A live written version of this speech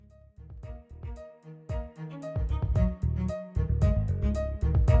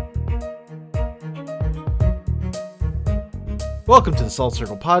Welcome to the Salt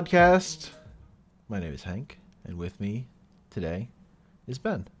Circle Podcast. My name is Hank, and with me today is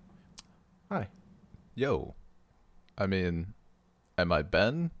Ben. Hi. Yo. I mean, am I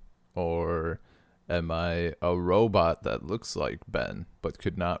Ben? Or am I a robot that looks like Ben, but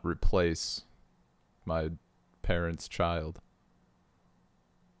could not replace my parents' child?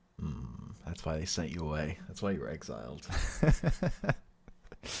 That's why they sent you away. That's why you were exiled.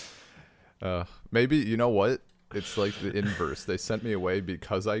 Maybe, you know what? It's like the inverse. They sent me away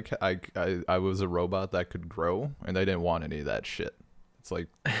because I was a robot that could grow, and they didn't want any of that shit. It's like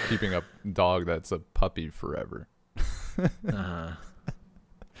keeping a dog that's a puppy forever.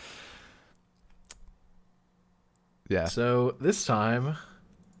 Yeah. So this time,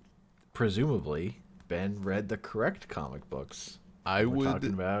 presumably, Ben read the correct comic books. We're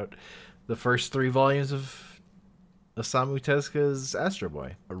talking about the first 3 volumes of Osamu Tezuka's Astro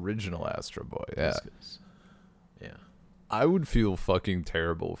Boy. Original Astro Boy, yeah. Yeah. I would feel fucking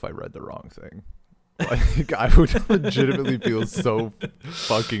terrible if I read the wrong thing. Like, I would legitimately feel so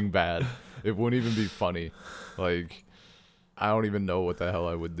fucking bad. It wouldn't even be funny. Like, I don't even know what the hell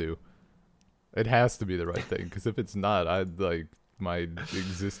I would do. It has to be the right thing, because if it's not, my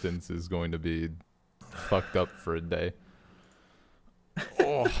existence is going to be fucked up for a day.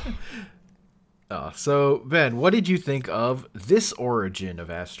 So, Ben, what did you think of this origin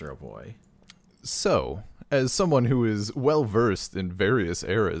of Astro Boy? So, as someone who is well versed in various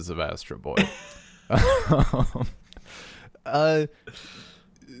eras of Astro Boy,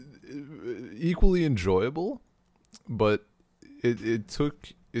 equally enjoyable, but it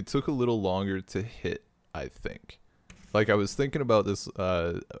took a little longer to hit, I think. Like, I was thinking about this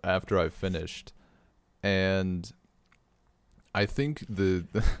after I finished, and I think the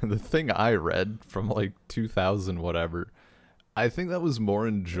thing I read from like 2000 whatever, I think that was more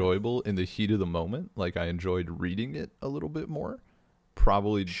enjoyable in the heat of the moment. Like, I enjoyed reading it a little bit more,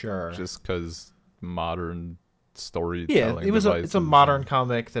 probably just because modern storytelling. Yeah, it's a modern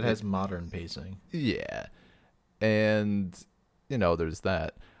comic that has modern pacing. Yeah, and there's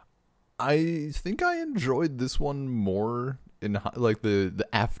that. I think I enjoyed this one more in like the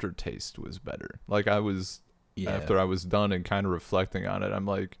aftertaste was better. Like, after I was done and kind of reflecting on it, I'm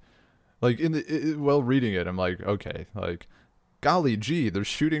like while reading it, I'm like, okay, like, golly gee, they're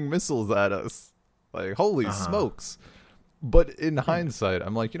shooting missiles at us. Like, holy smokes. But in hindsight,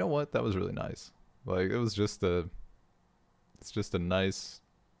 I'm like, you know what? That was really nice. Like, it's just a nice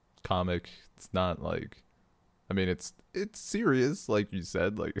comic. It's not like, I mean, it's serious, like you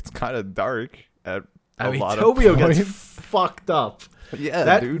said. Like, it's kind of dark at a lot Tobio of points. gets fucked up.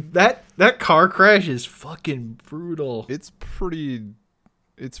 Yeah, dude. That car crash is fucking brutal. It's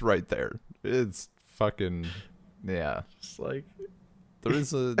right there. It's fucking, yeah. It's like, there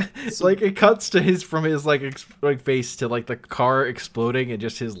is it's like it cuts to his face to like the car exploding and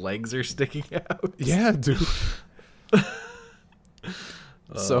just his legs are sticking out. Yeah, dude.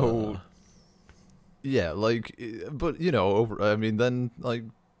 So, yeah, like, but then like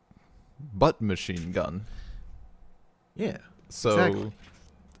butt machine gun. Yeah. So exactly.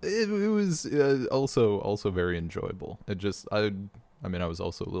 it was also very enjoyable. I was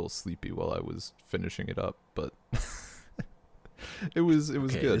also a little sleepy while I was finishing it up, but it was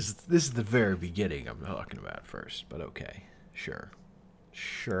good. This is the very beginning I'm talking about first, but okay, sure.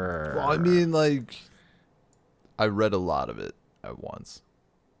 Well, I mean, like, I read a lot of it at once.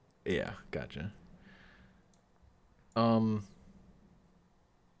 Yeah, gotcha.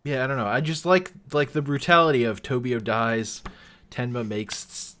 Yeah, I don't know. I just like the brutality of Tobio dies, Tenma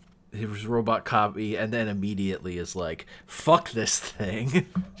makes his robot copy, and then immediately is like, fuck this thing.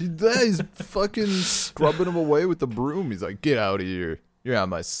 He's fucking scrubbing him away with the broom. He's like, get out of here. You're not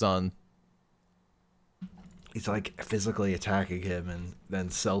my son. He's like physically attacking him and then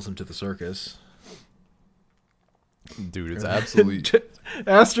sells him to the circus. Dude, it's absolutely...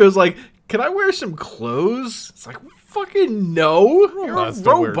 Astro's like, can I wear some clothes? It's like, fucking no. You're a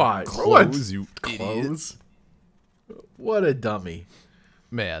robot. Clothes, you clothes. What a dummy.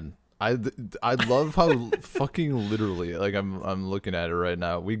 Man, I love how fucking literally, like, I'm looking at it right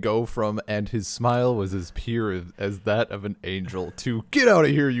now. We go from, and his smile was as pure as that of an angel, to get out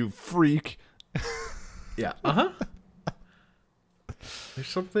of here, you freak. Yeah. There's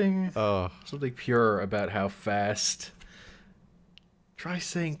something pure about how fast. Try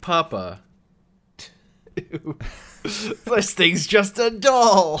saying Papa. This thing's just a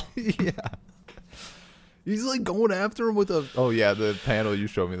doll. Yeah. He's like going after him with a... Oh yeah, the panel you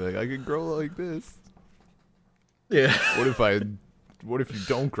showed me, like, I could grow like this. Yeah. What if you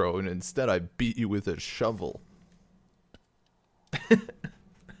don't grow and instead I beat you with a shovel?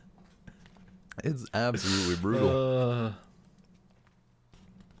 It's absolutely brutal.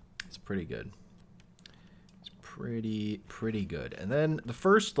 pretty good. It's pretty good. And then the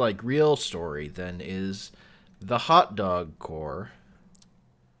first like real story then is the Hot Dog Corps.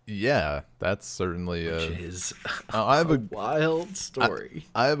 Yeah, that's certainly which is I have a wild story.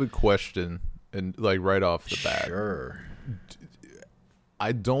 I have a question, and like right off the bat. Sure.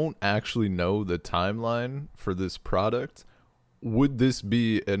 I don't actually know the timeline for this product. Would this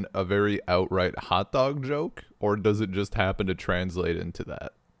be a very outright hot dog joke, or does it just happen to translate into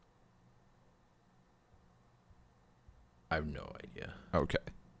that? I have no idea. Okay.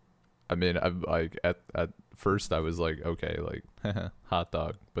 I mean, I'm like at first I was like, okay, like hot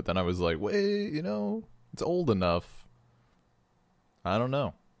dog, but then I was like, wait, it's old enough. I don't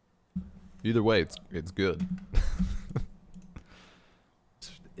know. Either way, it's good.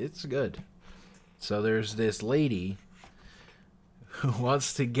 It's good. So there's this lady who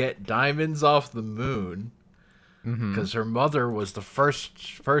wants to get diamonds off the moon because her mother was the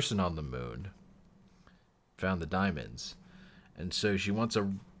first person on the moon, found the diamonds, and so she wants a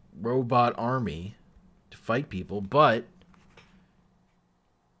robot army to fight people, but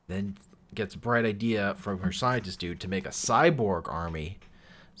then gets a bright idea from her scientist dude to make a cyborg army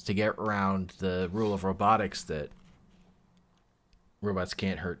to get around the rule of robotics that robots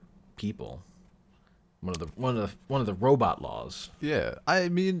can't hurt people. One of the robot laws. Yeah, I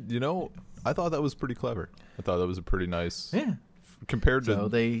mean, I thought that was pretty clever. I thought that was a pretty nice. Yeah. Compared to. So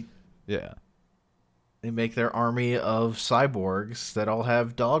they make their army of cyborgs that all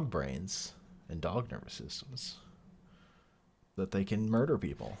have dog brains and dog nervous systems that they can murder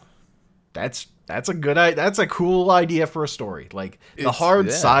people. That's a cool idea for a story. Like the hard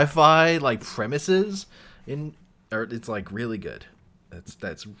sci-fi like premises it's like really good.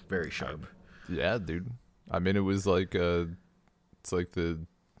 That's very sharp. Yeah, dude. I mean, it was like it's like the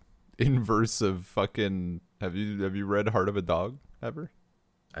inverse of fucking. Have you read Heart of a Dog ever?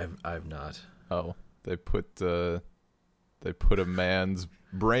 I've not. Oh, they put a man's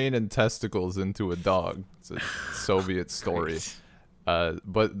brain and testicles into a dog. It's a Soviet story.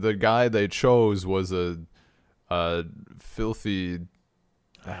 But the guy they chose was a filthy.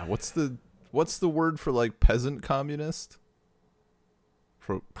 What's the word for like peasant communist?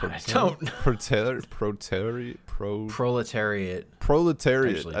 I don't know. Proletariat.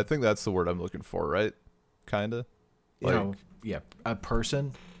 Actually, I think that's the word I'm looking for, right? Kinda. Like, a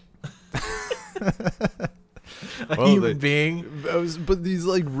person. A human being. But these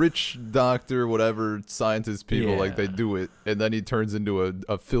like rich doctor, whatever, scientist people, like they do it, and then he turns into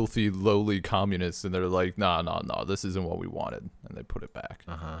a filthy, lowly communist, and they're like, nah, this isn't what we wanted, and they put it back.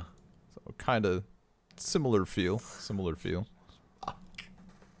 So kind of similar feel.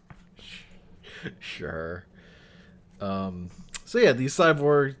 Sure. So yeah, these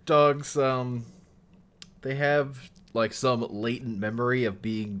cyborg dogs, they have like some latent memory of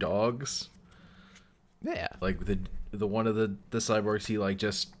being dogs. Yeah. Like the one of the cyborgs, he like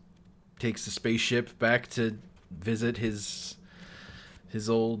just takes the spaceship back to visit his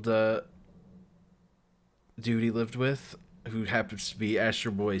old dude he lived with, who happens to be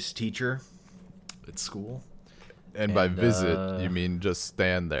Astro Boy's teacher at school. And by visit, you mean just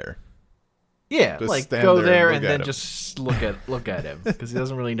stand there. Yeah, just like go there and then just look at him because he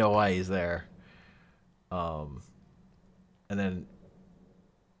doesn't really know why he's there. And then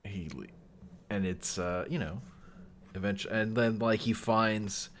it's eventually, and then like he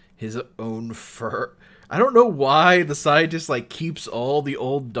finds his own fur. I don't know why the scientist like keeps all the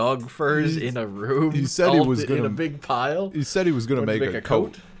old dog furs in a room. He said he was gonna in a big pile. He said he was gonna make a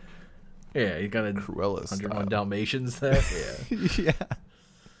coat. Yeah, he got a Cruella 101 Dalmatians there. Yeah. Yeah.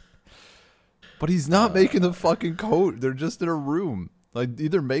 But he's not making the fucking coat. They're just in a room. Like,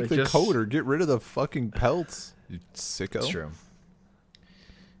 either make the coat or get rid of the fucking pelts. You sicko. That's true.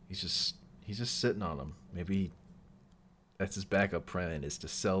 He's just sitting on them. Maybe that's his backup plan, is to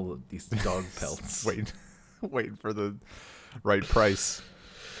sell these dog pelts. Wait for the right price.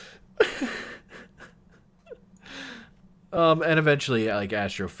 And eventually, like,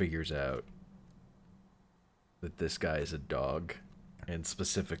 Astro figures out that this guy is a dog, and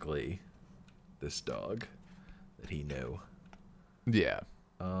specifically this dog that he knew. Yeah.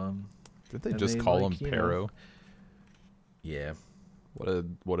 Did they just call him Pero? Yeah.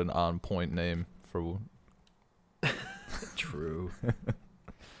 What an on point name for. True.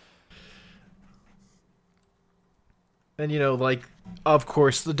 And like, of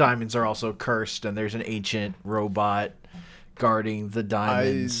course, the diamonds are also cursed, and there's an ancient robot guarding the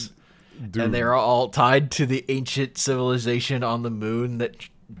diamonds. And they're all tied to the ancient civilization on the moon that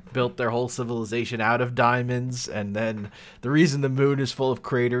built their whole civilization out of diamonds. And then the reason the moon is full of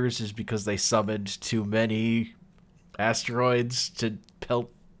craters is because they summoned too many asteroids to pelt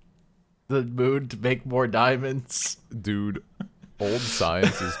the moon to make more diamonds. Dude, old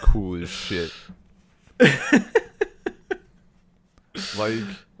science is cool as shit. Like,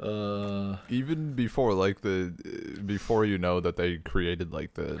 even before, like, before you know that they created,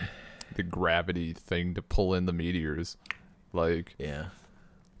 like, the gravity thing to pull in the meteors. Like, yeah.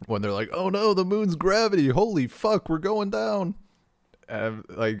 When they're like, oh no, the moon's gravity, holy fuck, we're going down.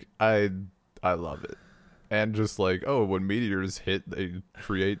 Like, I love it. And just like, oh, when meteors hit, they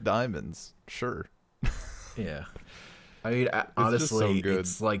create diamonds. Sure. Yeah. I mean, honestly,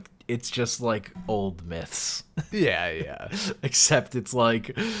 it's just like old myths. Yeah. Except it's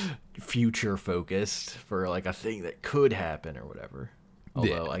like future focused for like a thing that could happen or whatever.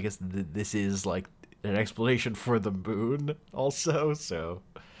 Although I guess this is like an explanation for the moon also, so.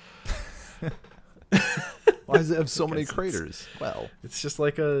 Why does it have so many craters? Well, it's just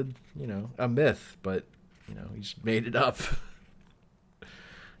like a myth, but he just made it up.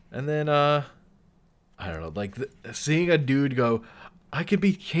 And then I don't know, like seeing a dude go, I could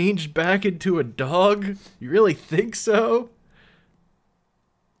be changed back into a dog? You really think so?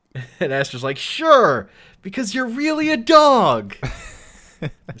 And Astra's like, sure, because you're really a dog.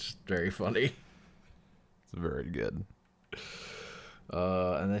 It's very funny. It's very good.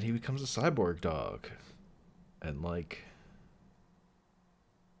 And then he becomes a cyborg dog. And like,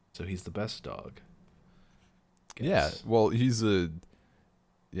 so he's the best dog. Yeah, well, he's a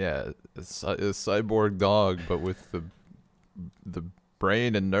cyborg dog, but with the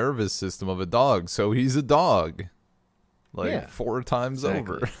brain and nervous system of a dog. So he's a dog, like 4 times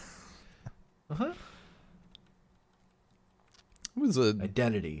over. Uh-huh. It was a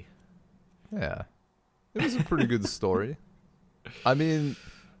identity. Yeah, it was a pretty good story. I mean,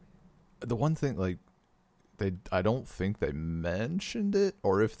 the one thing, like, I don't think they mentioned it,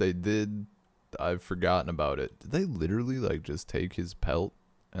 or if they did, I've forgotten about it. Did they literally like just take his pelt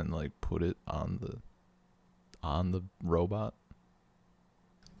and like put it on the robot?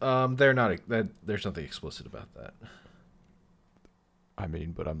 They're not. There's nothing explicit about that. I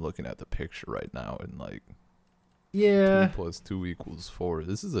mean, but I'm looking at the picture right now, and like, 2 + 2 = 4.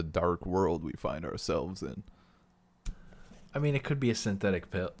 This is a dark world we find ourselves in. I mean, it could be a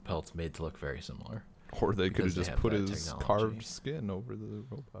synthetic pelt made to look very similar. Or they could have just put his carved skin over the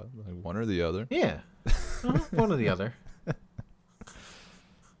robot. Like one or the other. Yeah. One or the other.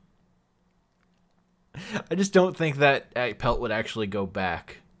 I just don't think that pelt would actually go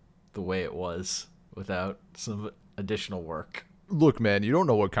back the way it was without some additional work. Look, man, you don't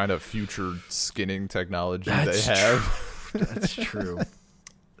know what kind of future skinning technology they have. That's true.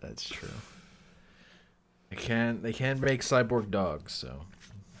 That's true. They can make cyborg dogs, so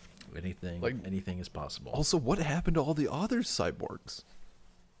anything is possible. Also, what happened to all the other cyborgs?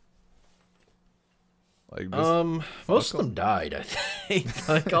 Like most of them died, I think.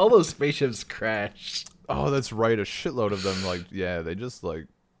 Like all those spaceships crashed. Oh, that's right, a shitload of them. Like, yeah, they just like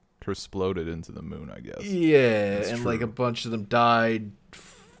exploded into the moon, I guess. Yeah, that's true. Like a bunch of them died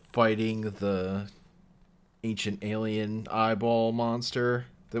fighting the ancient alien eyeball monster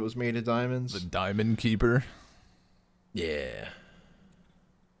that was made of diamonds. The Diamond Keeper. Yeah.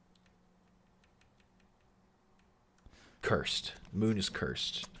 Cursed. Moon is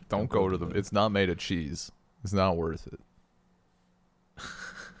cursed. Don't go to them. It's not made of cheese. It's not worth it.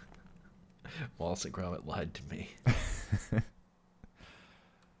 Wallace and Gromit lied to me.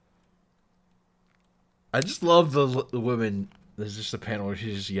 I just love the women. There's just a panel where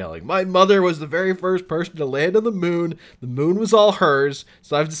she's just yelling, my mother was the very first person to land on the moon. The moon was all hers,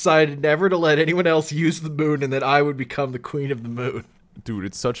 so I've decided never to let anyone else use the moon and that I would become the queen of the moon. Dude,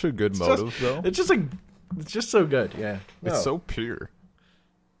 it's such a good motive, though. It's just so good, yeah. It's so pure.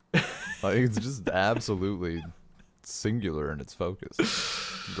 Like, it's just absolutely singular in its focus.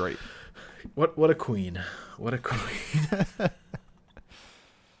 Great. What a queen. What a queen.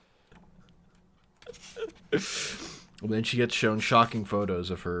 Well, then she gets shown shocking photos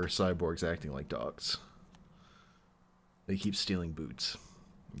of her cyborgs acting like dogs. They keep stealing boots.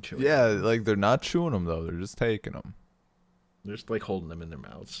 Yeah, like they're not chewing them though. They're just taking them. They're just like holding them in their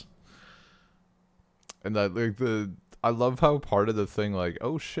mouths. And that like I love how part of the thing, like,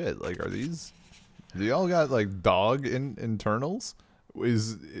 oh shit, like, do y'all got like dog internals?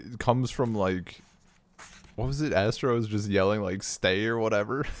 It comes from like, what was it? Astro was just yelling like stay or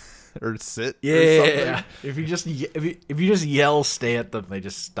whatever. Or sit. Yeah. If you just yell "stay" at them, they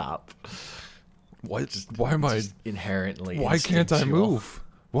just stop. What? Why am I inherently? Why can't I move?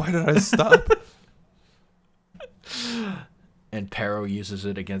 Why did I stop? And Pero uses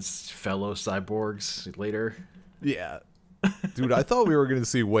it against fellow cyborgs later. Yeah. Dude, I thought we were gonna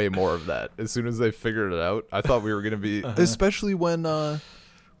see way more of that. As soon as they figured it out, I thought we were gonna be, especially when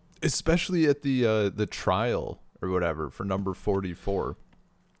especially at the trial or whatever for number 44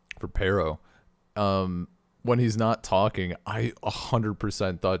 for Pero. When he's not talking, I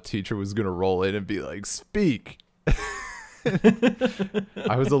 100% thought teacher was gonna roll in and be like, "Speak."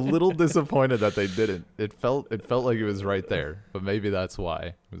 I was a little disappointed that they didn't. It felt like it was right there, but maybe that's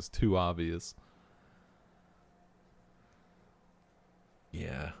why it was too obvious.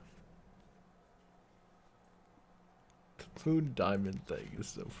 Yeah. The Moon Diamond thing is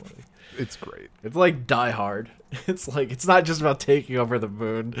so funny. It's great. It's like Die Hard. It's like, it's not just about taking over the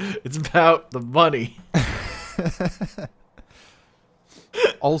moon. It's about the money.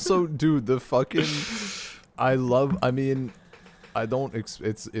 Also, dude, the fucking I mean, I don't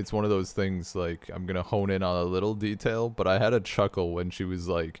it's one of those things, like, I'm going to hone in on a little detail, but I had a chuckle when she was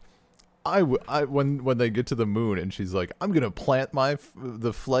like, when they get to the moon and she's like, "I'm going to plant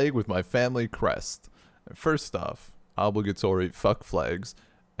the flag with my family crest." First off, obligatory fuck flags,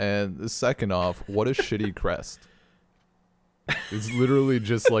 and second off, what a shitty crest. It's literally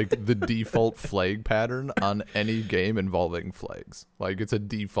just like the default flag pattern on any game involving flags. Like, it's a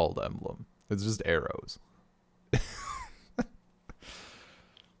default emblem. It's just arrows.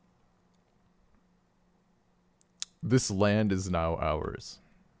 This land is now ours.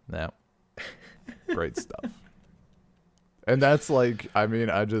 Now, great stuff. And that's like, I mean,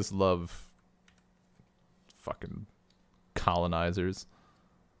 I just love fucking colonizers.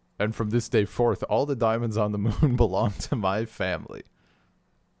 And from this day forth, all the diamonds on the moon belong to my family.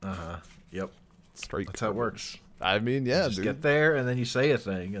 Yep. Straight. That's how it works. I mean, yeah, You just dude. get there, and then you say a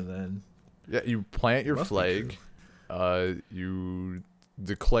thing, and then... Yeah, you plant your Must be flag. You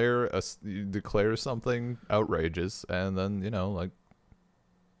declare something outrageous, and then, like,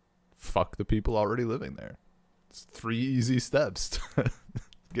 fuck the people already living there. It's 3 easy steps to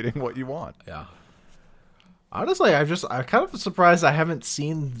getting what you want. Yeah. Honestly, I'm kind of surprised I haven't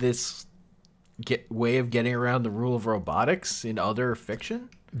seen this way of getting around the rule of robotics in other fiction.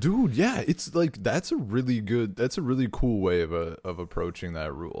 Dude, yeah, it's like that's a really cool way of approaching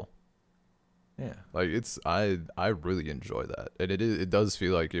that rule. Yeah. Like, I really enjoy that. And it does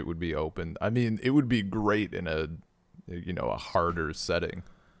feel like it would be open. I mean, it would be great in a harder setting.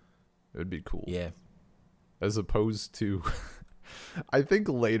 It would be cool. Yeah. As opposed to I think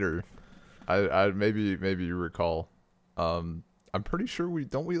later I maybe you recall, I'm pretty sure we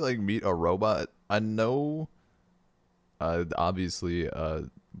like meet a robot. I know obviously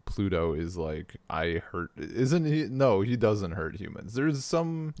Pluto is like, isn't he? No, he doesn't hurt humans. There's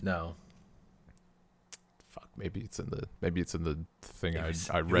some No. Fuck, maybe it's in the thing It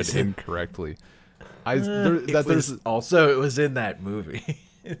I read was incorrectly. It was in that movie.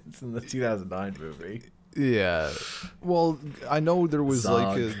 It's in the 2009 movie. Yeah. Well, I know there was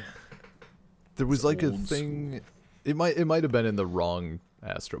Zog. like a Old thing. It might have been in the wrong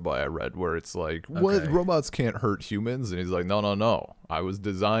Astro Boy I read, where it's like, what, Okay. robots can't hurt humans, and he's like, no, I was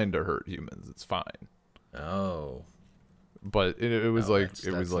designed to hurt humans. It's fine. Oh. But it was No, like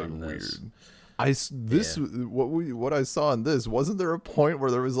that's on weird. this. What I saw in this, wasn't there a point where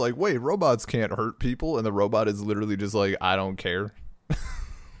there was like, wait, robots can't hurt people, and the robot is literally just like, I don't care.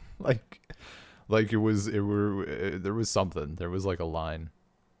 like there was something. There was like a line.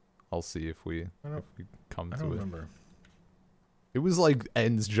 I'll see if we come I to don't it. remember. It was like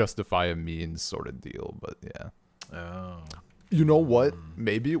ends justify a means sort of deal, but yeah. Oh. You know what?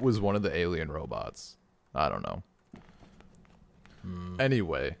 Maybe it was one of the alien robots. I don't know.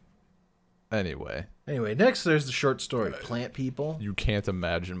 Anyway, next there's the short story, Plant People. you can't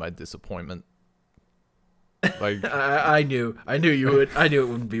imagine my disappointment. Like, I knew you would. I knew it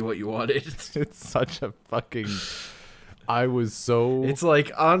wouldn't be what you wanted. it's such a fucking... I was so... It's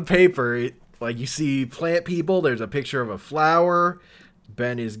like on paper, like you see Plant People. There's a picture of a flower.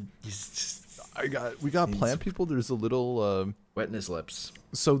 Ben he's we got Plant People. There's a little... wetting his lips.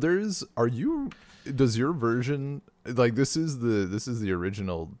 So does your version, like, this is the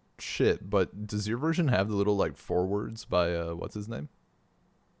original shit, but does your version have the little, like, forewords by what's his name?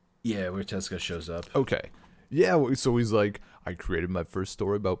 Yeah, where Tezuka shows up. Okay. Yeah, so he's like, I created my first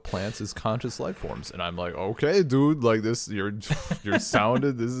story about plants as conscious life forms, and I'm like, okay, dude, like, this this is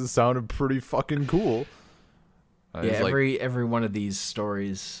sounded pretty fucking cool. And Yeah, he's like, every one of these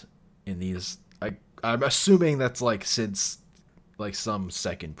stories in these, I'm assuming that's like since like some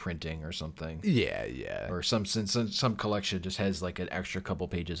second printing or something. yeah. Or some collection just has like an extra couple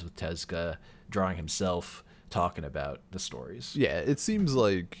pages with Tezuka drawing himself talking about the stories. Yeah, it seems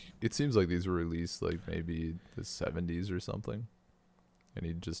like these were released like maybe the 70s or something, and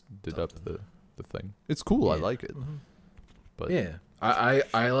he just did up the thing. It's cool. Yeah. I like it. But Yeah, I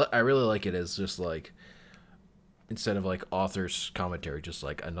really like it as just like instead of like author's commentary, just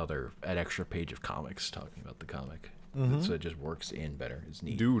like an extra page of comics talking about the comic. So it just works in better. It's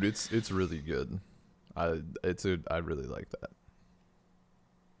neat. Dude, it's really good. I really like that.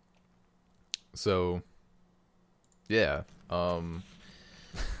 So yeah,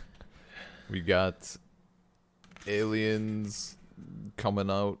 we got aliens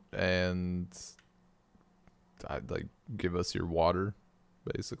coming out and I'd like give us your water,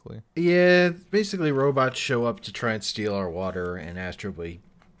 basically. Yeah, basically robots show up to try and steal our water, and Astro Boy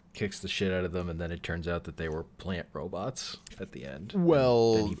kicks the shit out of them, and then it turns out that they were plant robots at the end.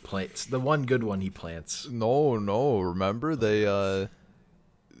 Well, then he plants the one good one he plants. No, remember they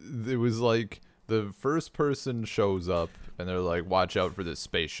it was like the first person shows up and they're like, watch out for this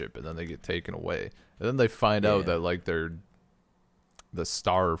spaceship, and then they get taken away. And then they find out that like the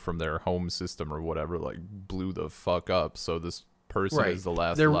star from their home system or whatever like blew the fuck up, so this person is the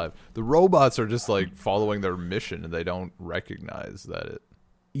last alive. The robots are just like following their mission and they don't recognize that it.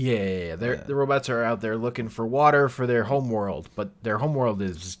 The robots are out there looking for water for their homeworld, but their homeworld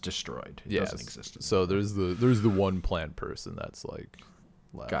is destroyed. It doesn't exist anymore. So there's the one plant person that's like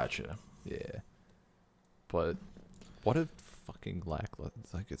left. Gotcha. Yeah. But what if fucking lackluster,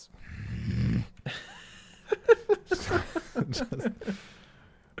 like it's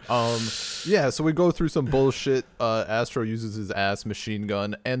so we go through some bullshit. Astro uses his ass machine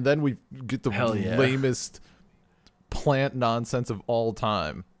gun, and then we get the lamest plant nonsense of all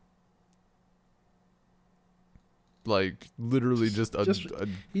time. Like literally just it's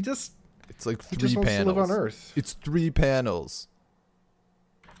like 3 panels. Wants to live on Earth. It's 3 panels.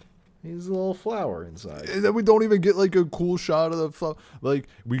 He's a little flower inside. And then we don't even get like a cool shot of the flower. Like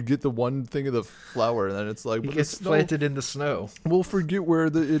we get the one thing of the flower, and then it's like he gets planted in the snow. We'll forget where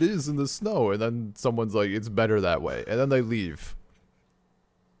it is in the snow, and then someone's like, "It's better that way," and then they leave.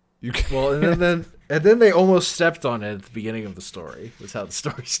 And then they almost stepped on it at the beginning of the story. Was how the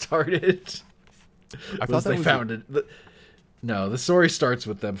story started. I thought they found it. No, the story starts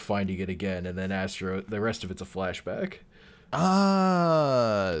with them finding it again, and then the rest of it's a flashback.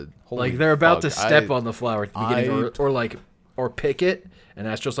 Like they're about to step on the flower at the beginning, or pick it, and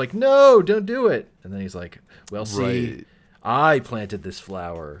Astro's like, "No, don't do it." And then he's like, "Well, see, I planted this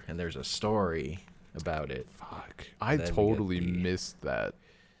flower, and there's a story about it." Fuck, I totally missed that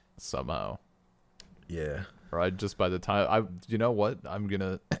somehow. Yeah. Right, just by the time you know what, I'm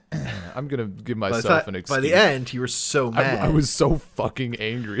gonna give myself an excuse. By the end, you were so mad. I was so fucking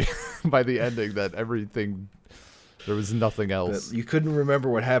angry by the ending that everything. There was nothing else. But you couldn't remember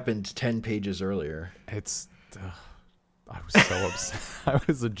what happened 10 pages earlier. I was so upset. I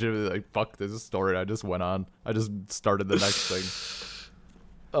was legitimately like, fuck this story. I just went on. I just started the next thing.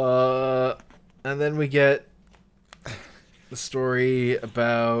 And then we get the story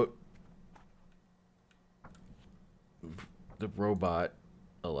about the robot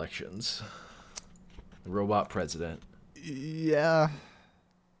elections. The robot president. Yeah.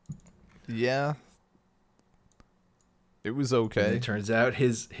 It was okay. And it turns out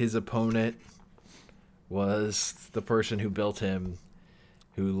his opponent was the person who built him,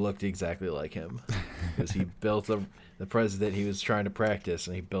 who looked exactly like him. Because he built the president he was trying to practice,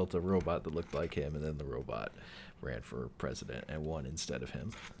 and he built a robot that looked like him, and then the robot ran for president and won instead of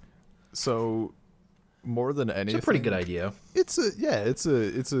him. So, more than anything, it's a pretty good idea. It's a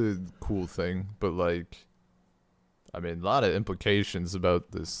cool thing, but like, I mean, a lot of implications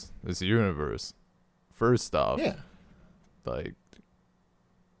about this universe. First off, like,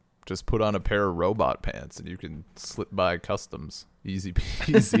 just put on a pair of robot pants and you can slip by customs. Easy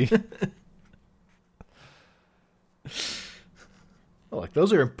peasy. Like,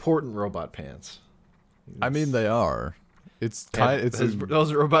 those are important robot pants. I mean, they are.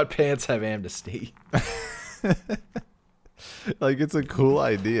 Those robot pants have amnesty. Like, it's a cool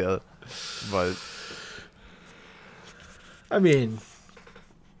idea, but I mean,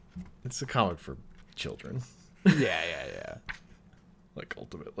 it's a comic for children. Yeah. Like,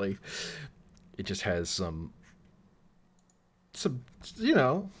 ultimately, it just has some, you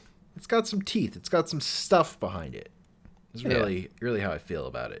know, it's got some teeth. It's got some stuff behind it. It's really how I feel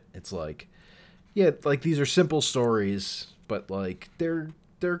about it. It's like, like, these are simple stories, but like they're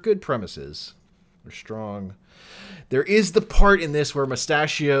good premises. They're strong. There is the part in this where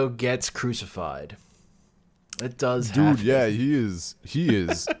Mustachio gets crucified. It does happen. Dude, yeah, he is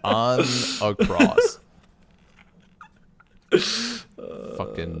on a cross.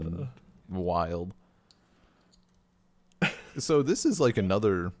 Fucking wild. So this is like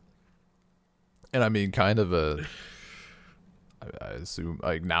another, and I mean, kind of I assume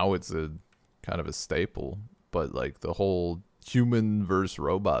like now it's a kind of a staple, but like the whole human versus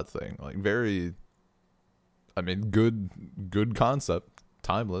robot thing, like very I mean, good concept,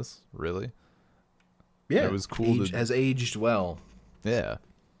 timeless, really. Yeah, it was cool. Has aged well. Yeah.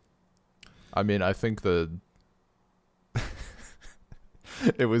 I mean, I think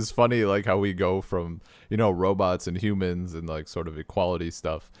it was funny, like how we go from, robots and humans and like sort of equality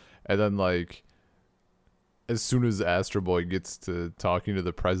stuff, and then like as soon as Astro Boy gets to talking to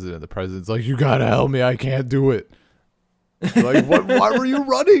the president's like, "You gotta help me, I can't do it." Like, what? Why were you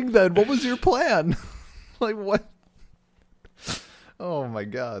running then? What was your plan? Like, what? Oh my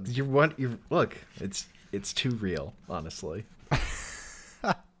God! Look, it's too real, honestly.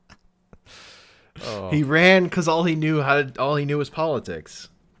 Oh. He ran because all he knew was politics.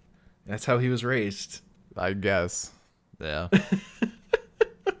 That's how he was raised, I guess. Yeah.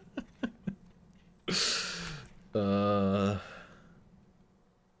 And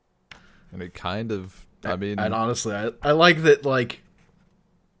it kind of, I mean, and honestly, I like that. Like,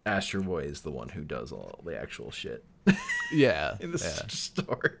 Astro Boy is the one who does all the actual shit. Yeah. In this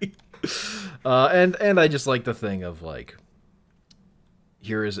story. And I just like the thing of like,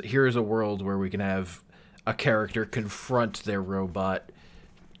 here is a world where we can have a character confront their robot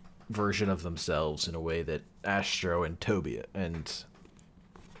version of themselves in a way that Astro and Tobia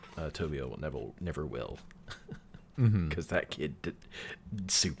will never will, because that kid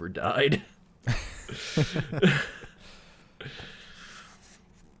super died.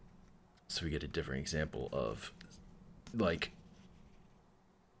 So we get a different example of like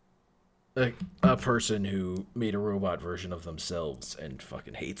a person who made a robot version of themselves and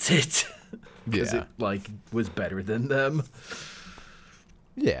fucking hates it because it like was better than them.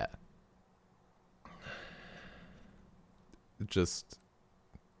 Yeah. Just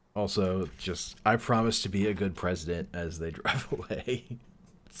I promise to be a good president as they drive away.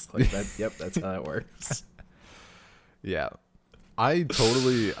 It's like that. Yep, that's how it works. Yeah. I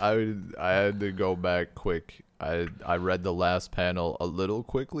had to go back quick. I read the last panel a little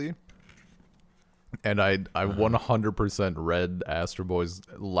quickly. And I 100% read Astro Boy's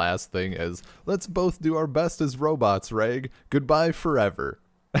last thing as, "Let's both do our best as robots, Reg. Goodbye forever."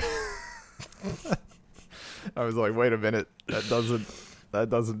 I was like, wait a minute. That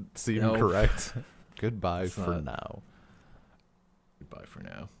doesn't seem correct. Goodbye for now. Goodbye for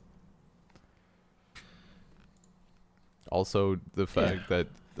now. Also, the fact that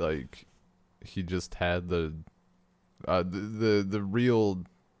like he just had the real,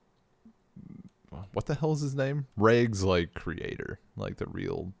 what the hell is his name? Reg's like creator, like the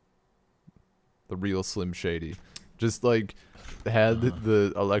real Slim Shady, just like had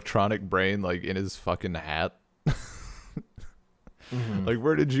the electronic brain like in his fucking hat. Like,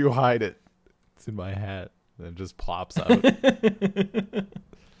 where did you hide it? It's in my hat. And it just plops out.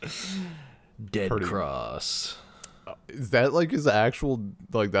 Dead Cross. Is that like his actual,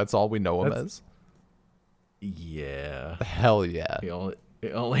 like that's all we know him as? Yeah. Hell yeah. We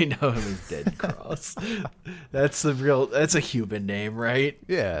only know him as Dead Cross. That's a human name, right?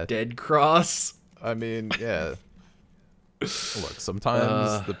 Yeah. Dead Cross. I mean, yeah. Look,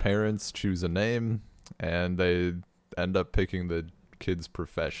 sometimes the parents choose a name and they end up picking the kid's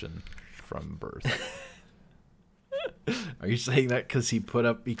profession from birth. Are you saying that because he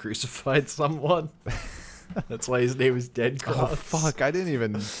crucified someone? That's why his name is Dead Cross. Oh, fuck. I didn't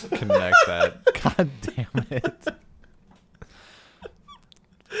even connect that. God damn it.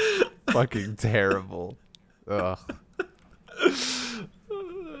 Fucking terrible. Ugh.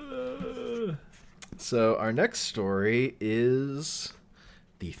 So our next story is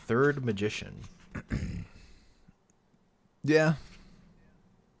The Third Magician. Yeah.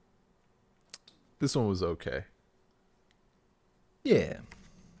 This one was okay. Yeah.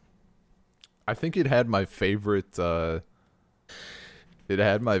 I think it had my favorite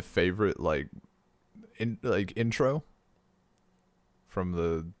intro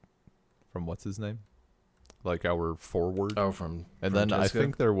from what's his name? Like our forward. Oh, from then Tesco? I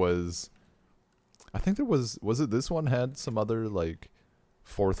think there was it this one had some other like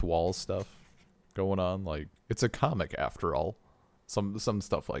fourth wall stuff going on, like it's a comic after all. Some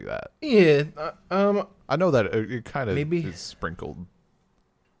stuff like that. Yeah. I know that it kind of maybe is sprinkled.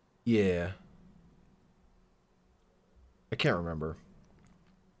 Yeah. I can't remember.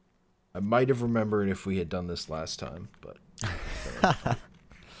 I might have remembered if we had done this last time, but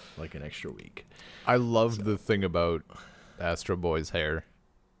like an extra week. I loved the thing about Astro Boy's hair.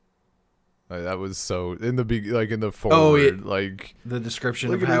 Like, that was so in the forward, like the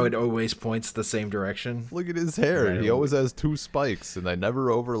description of how it always points the same direction. Look at his hair. He always has two spikes and they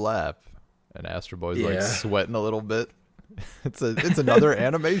never overlap. And Astro Boy's like sweating a little bit. It's another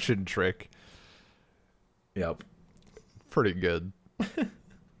animation trick. Yep. Pretty good.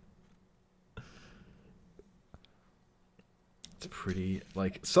 It's pretty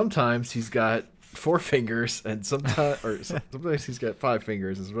like sometimes he's got 4 fingers, and sometimes he's got 5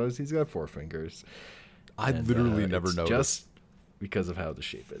 fingers, and sometimes he's got 4 fingers. I literally never noticed. Just because of how the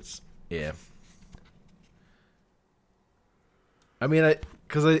shape is. Yeah. I mean,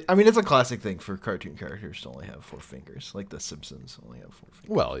 it's a classic thing for cartoon characters to only have 4 fingers. Like the Simpsons only have 4 fingers.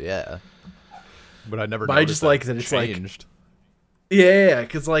 Well, yeah. But I never. But I just like that it's changed. Yeah,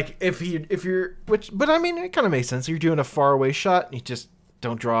 because like if you're but I mean it kind of makes sense. You're doing a far away shot, and you just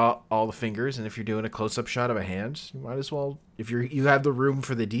don't draw all the fingers, and if you're doing a close up shot of a hand, you might as well you have the room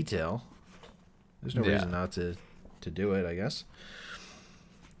for the detail. There's no reason not to do it, I guess.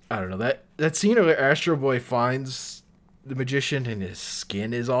 I don't know that scene where Astro Boy finds the magician and his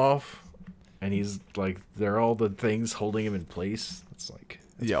skin is off, and he's like, they're all the things holding him in place. It's like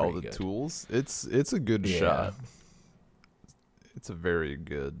all the tools. It's a good shot. It's a very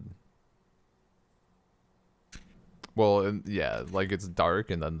good. Well, and like it's dark,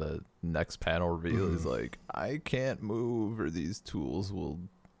 and then the next panel reveal is like, I can't move, or these tools will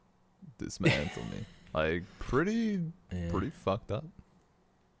dismantle me. Like pretty fucked up.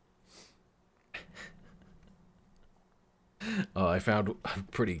 Oh, I found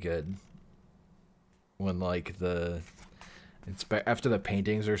pretty good when like after the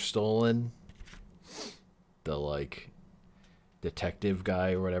paintings are stolen, the like detective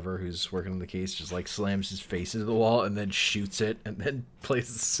guy or whatever who's working on the case just like slams his face into the wall and then shoots it and then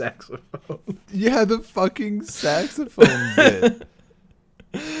plays the saxophone. Yeah, the fucking saxophone bit.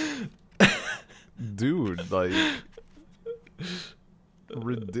 Dude, like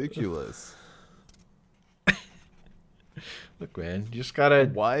ridiculous. Look, man, you just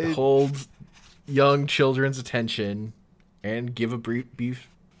gotta hold young children's attention and give a brief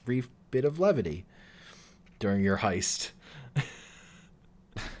bit of levity during your heist.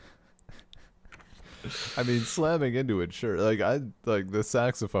 I mean, slamming into it, sure. Like the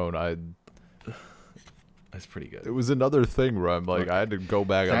saxophone. That's pretty good. It was another thing where I'm like, I had to go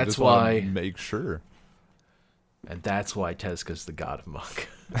back. I just want to make sure. And that's why Tezuka's the god of Monk.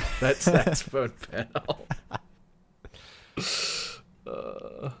 That saxophone panel. It's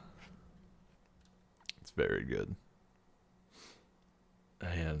very good.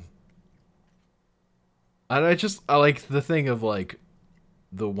 Man. And I like the thing of like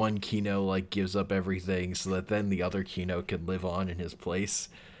the one Kino like gives up everything so that then the other Kino can live on in his place,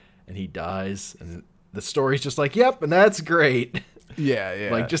 and he dies, and the story's just like, yep, and that's great. Yeah.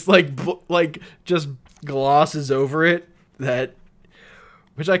 Like just just glosses over it, that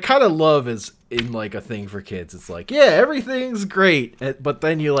which I kind of love is in like a thing for kids. It's like, yeah, everything's great, but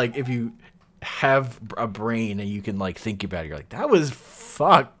then you like if you have a brain and you can like think about it, you're like, that was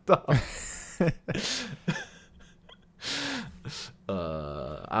fucked up.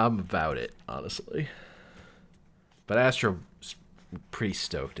 I'm about it, honestly. But Astro's pretty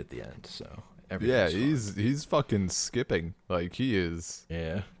stoked at the end, so he's fucking skipping like he is.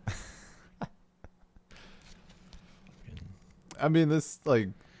 Yeah. I mean, this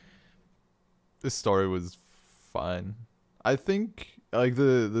story was fine. I think like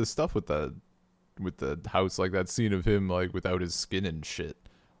the stuff with the house, like that scene of him like without his skin and shit.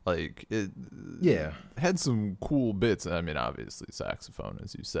 Like it had some cool bits. I mean, obviously saxophone,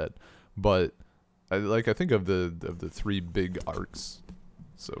 as you said, but I think of the 3 big arcs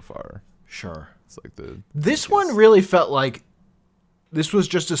so far. Sure. It's like this one really felt like this was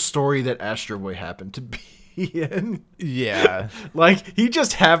just a story that Astro Boy happened to be in. Yeah. Like he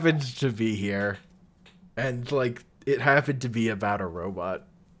just happened to be here, and like it happened to be about a robot.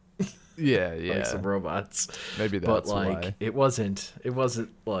 Yeah. Like some robots. Maybe that's like, why. It wasn't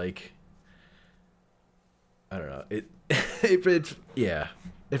like, I don't know. It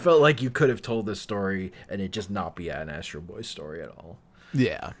felt like you could have told this story and it just not be an Astro Boy story at all.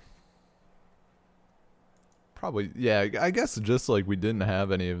 Yeah. Probably, yeah. I guess just like we didn't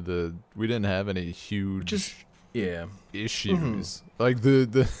have any huge issues. Mm-hmm. Like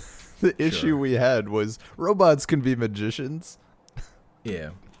the issue we had was robots can be magicians.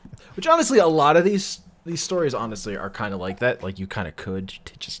 Yeah. Which honestly, a lot of these stories honestly are kind of like that. Like you kind of could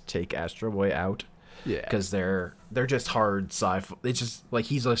just take Astro Boy out. Yeah. Because they're just hard sci-fi. It's just like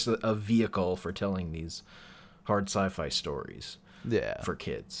he's just a vehicle for telling these hard sci-fi stories. Yeah. For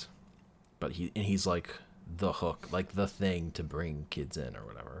kids. But he's like the hook, like the thing to bring kids in or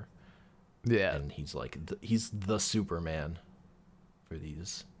whatever. Yeah. And he's like he's the Superman for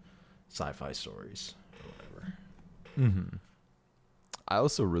these sci-fi stories or whatever. Mm-hmm. I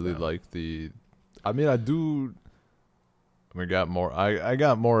also really like I got more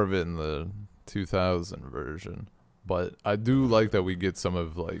of it in the 2000 version, but I do like that we get some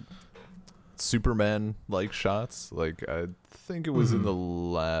of like Superman like shots. Like I think it was in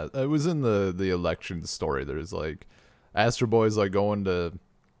the it was in the election story. There's like Astro Boy's like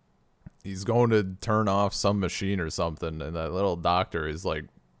he's going to turn off some machine or something, and that little doctor is like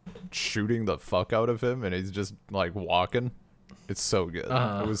shooting the fuck out of him, and he's just like walking. It's so good.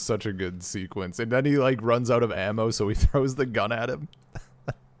 It was such a good sequence. And then he like runs out of ammo, so he throws the gun at him.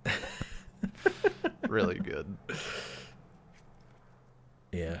 Really good.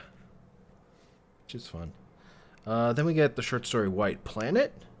 Yeah. Which is fun. Then we get the short story White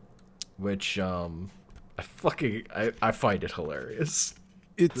Planet, which I find it hilarious.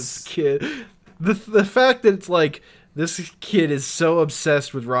 It's this kid, the fact that it's like this kid is so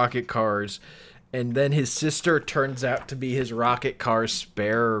obsessed with rocket cars, and then his sister turns out to be his rocket car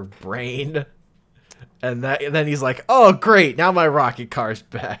spare brain, and then he's like, oh great, now my rocket car's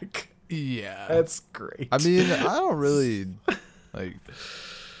back. Yeah, that's great. I mean, I don't really like.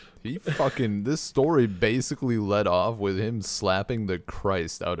 This story basically led off with him slapping the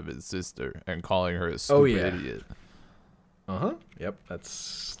Christ out of his sister and calling her a stupid idiot. Yep,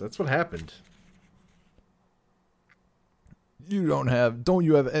 that's what happened. Don't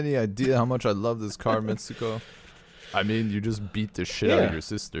you have any idea how much I love this car, Mitsuko? I mean, you just beat the shit out of your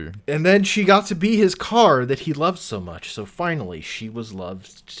sister. And then she got to be his car that he loved so much, so finally she was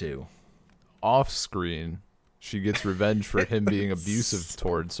loved too. Off screen, she gets revenge for him being abusive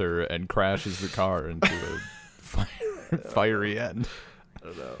towards her and crashes the car into a fiery end. I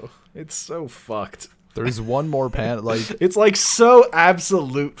don't know. It's so fucked. There's one more panel, like it's like so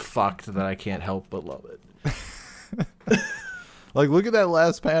absolute fucked that I can't help but love it. Like, look at that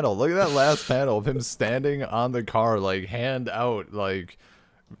last panel. Look at that last panel of him standing on the car, like hand out, like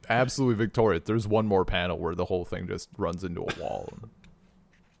absolutely victorious. There's one more panel where the whole thing just runs into a wall. And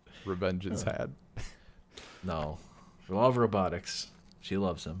revenge is had. No, we love robotics. She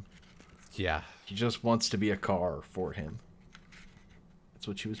loves him. Yeah, she just wants to be a car for him. That's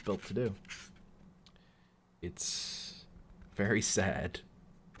what she was built to do. It's very sad.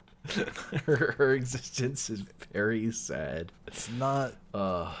 her existence is very sad. It's not.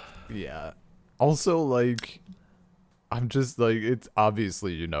 Yeah. Also, like, I'm just like, it's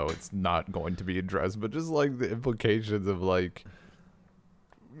obviously, it's not going to be addressed, but just like the implications of like,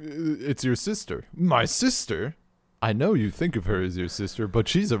 it's your sister. My sister? I know you think of her as your sister, but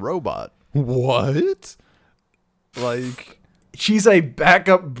she's a robot. What? Like, she's a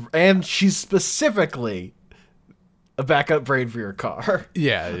backup, and she's specifically a backup brain for your car.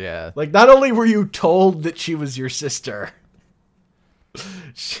 Yeah. Like, not only were you told that she was your sister,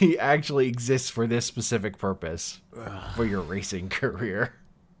 she actually exists for this specific purpose for your racing career.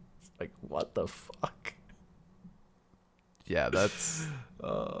 It's like, what the fuck? Yeah, that's...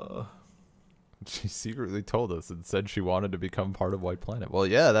 She secretly told us and said she wanted to become part of White Planet. Well,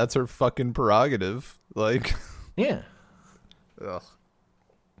 yeah, that's her fucking prerogative. Like... Yeah. Ugh.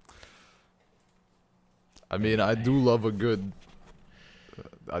 I mean, I do love a good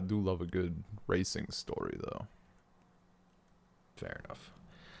racing story, though. Fair enough.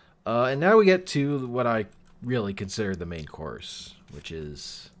 And now we get to what I really consider the main course, which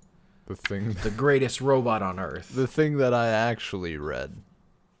is the greatest robot on Earth. The thing that I actually read.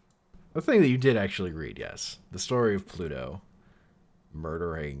 The thing that you did actually read, yes. The story of Pluto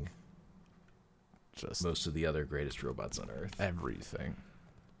murdering just most of the other greatest robots on Earth. Everything.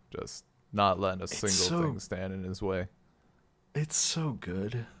 Just not letting a single thing stand in his way. It's so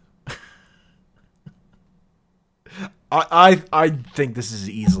good. I think this is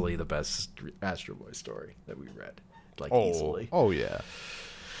easily the best Astro Boy story that we read. Like, easily. Oh yeah.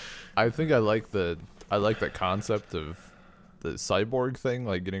 I think I like the concept of the cyborg thing,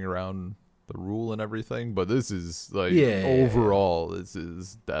 like getting around the rule and everything, but this is like overall this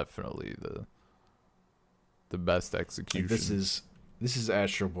is definitely the best execution. Like, this is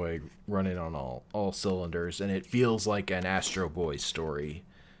Astro Boy running on all cylinders, and it feels like an Astro Boy story.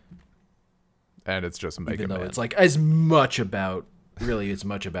 And it's just Mega Man. Even though it's like as much about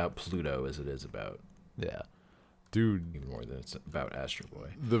Pluto as it is about. Yeah. Dude. Even more than it's about Astro Boy.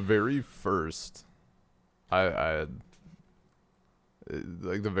 The very first I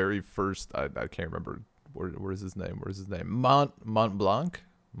can't remember where's his name? Mont Blanc?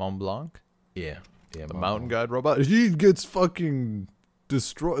 Yeah. Yeah, the mountain guide robot. He gets fucking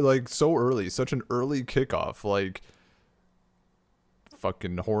destroyed like so early. Such an early kickoff. Like,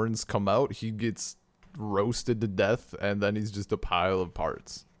 fucking horns come out. He gets roasted to death, and then he's just a pile of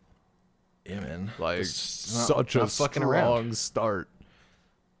parts. Yeah, man. Like, such a strong start.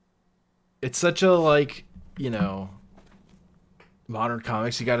 It's such a, like, modern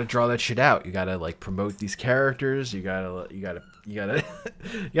comics, you got to draw that shit out. You got to like promote these characters. You got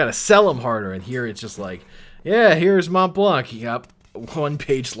to sell them harder. And here it's just like, yeah, here's Mont Blanc. Yep. 1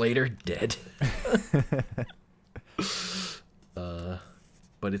 page later, dead.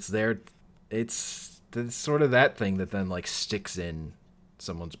 But it's there. It's sort of that thing that then like sticks in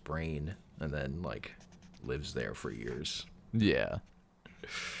someone's brain and then like lives there for years. Yeah.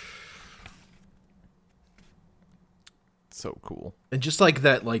 So cool. And just like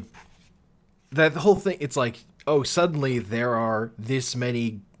that, like that whole thing, it's like, oh, suddenly there are this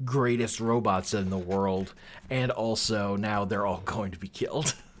many greatest robots in the world, and also now they're all going to be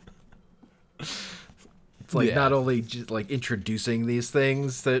killed. It's like not only just like introducing these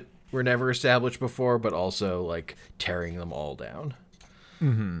things that were never established before, but also like tearing them all down.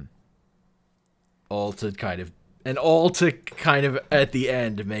 Mm-hmm. All to kind of at the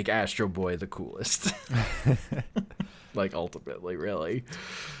end make Astro Boy the coolest. Like ultimately, really.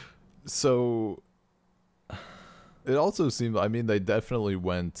 So it also seemed, I mean, they definitely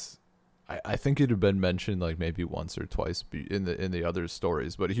went, I think it had been mentioned like maybe once or twice in the other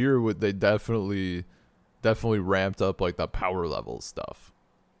stories, but here they definitely ramped up like the power level stuff.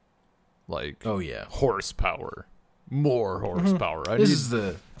 Like, oh yeah, horsepower, more horsepower. This is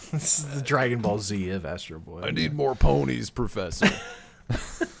the Dragon Ball Z of Astro Boy. I need more ponies, Professor.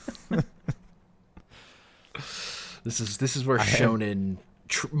 This is where shonen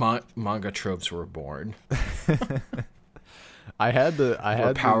manga tropes were born.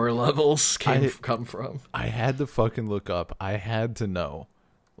 Where power levels come from. I had to fucking look up. I had to know,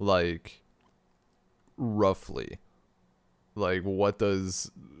 like, roughly, like what does,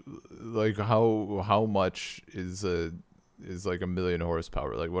 like how much is like 1,000,000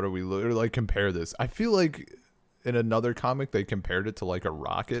 horsepower? Like what are we like compare this? I feel like in another comic they compared it to like a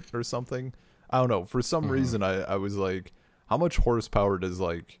rocket or something. I don't know. For some reason, I was like, how much horsepower does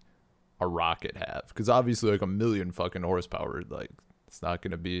like a rocket have? Because obviously, like 1,000,000 fucking horsepower, like it's not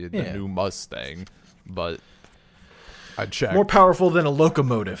going to be the new Mustang. But I checked. More powerful than a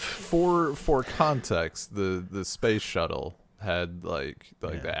locomotive. For context, the space shuttle had like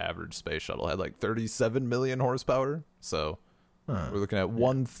the average space shuttle had like 37 million horsepower. So we're looking at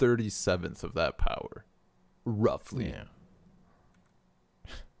 1/37th of that power, roughly. Yeah.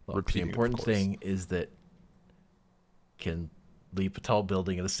 Look, the important thing is that can leap a tall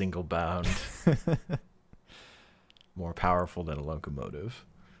building in a single bound. More powerful than a locomotive.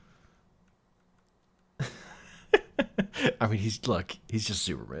 I mean, he's just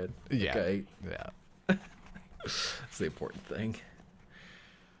Superman. Yeah. Okay? Yeah. That's the important thing.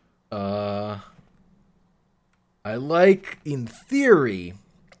 I like, in theory,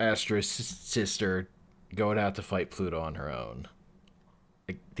 Astra's sister going out to fight Pluto on her own.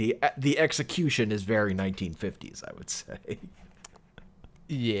 The execution is very 1950s, I would say.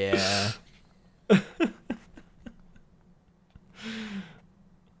 Yeah.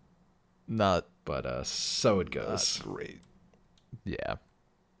 Not, but so it goes. Not great. Yeah.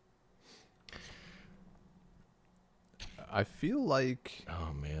 I feel like,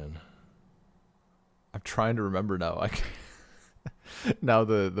 oh man, I'm trying to remember now. Now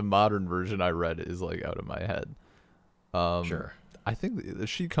the modern version I read is like out of my head. Sure. I think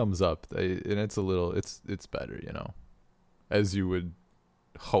she comes up, and it's a little, it's better, you know, as you would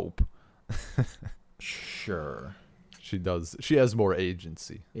hope. Sure. She does. She has more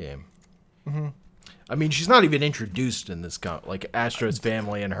agency. Yeah. Mm-hmm. I mean, she's not even introduced in this comic. Like Astro's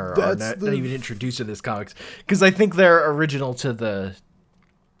family and her are not even introduced in this comics because I think they're original to the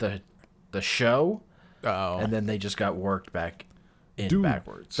show, and then they just got worked back.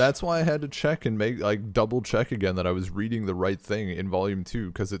 Backwards. That's why I had to check and double check again that I was reading the right thing in volume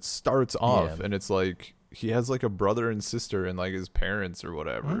 2, because it starts off and it's like he has like a brother and sister and like his parents or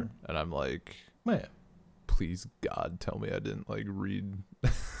whatever, and I'm like, man, please God, tell me I didn't like read.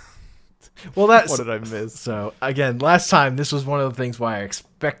 Well, that's what did I miss? So again, last time this was one of the things why I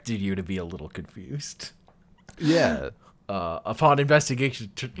expected you to be a little confused. Yeah. Upon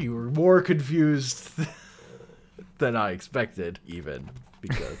investigation, you were more confused than I expected, even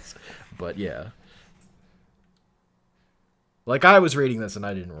because, but yeah. Like I was reading this and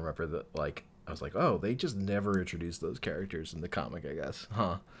I didn't remember that. Like I was like, oh, they just never introduced those characters in the comic, I guess,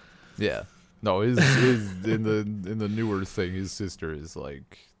 huh? Yeah. No, his in the newer thing, his sister is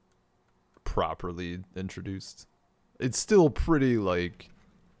like properly introduced. It's still pretty like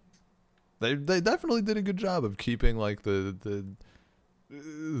they definitely did a good job of keeping like the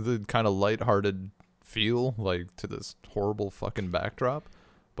kind of lighthearted feel like to this horrible fucking backdrop,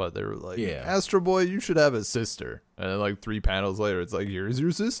 but they were like, Astro Boy, you should have a sister, and then like 3 panels later it's like, here's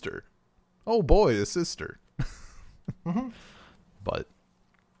your sister. Oh boy, a sister. But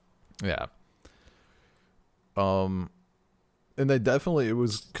yeah. And they definitely, it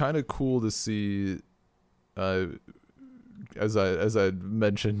was kind of cool to see, as I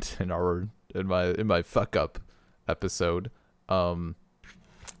mentioned in my fuck up episode,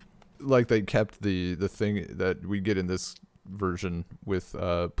 like they kept the thing that we get in this version with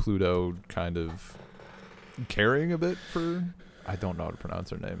Pluto kind of caring a bit for, I don't know how to pronounce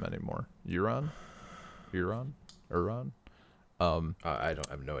her name anymore. Euron. I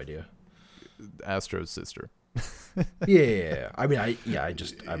have no idea. Astro's sister. Yeah. I mean, I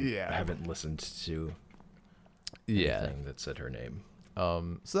haven't listened to anything that said her name.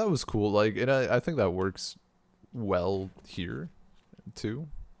 So that was cool. Like, and I think that works well here too.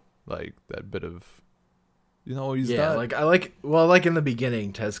 Like that bit of, he's not... like like in the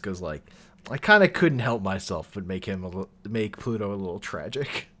beginning, Tezuka's like, I kind of couldn't help myself but make Pluto a little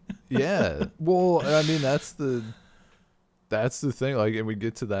tragic. Yeah. Well, I mean, that's the thing. Like, and we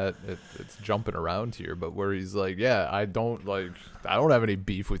get to that. It's jumping around here, but where he's like, yeah, I don't have any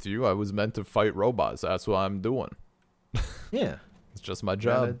beef with you. I was meant to fight robots. That's what I'm doing. Yeah. It's just my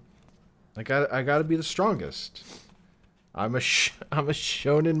job. I gotta be the strongest. I'm a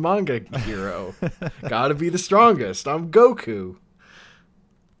shonen manga hero. Gotta be the strongest. I'm Goku.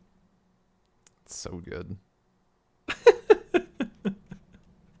 It's so good.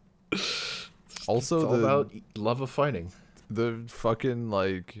 Also, it's all about love of fighting. The fucking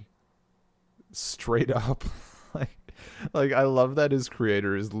like straight up like I love that his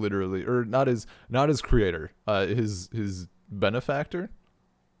creator is literally, or not his creator, his benefactor,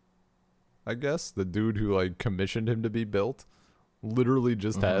 I guess, the dude who like commissioned him to be built, literally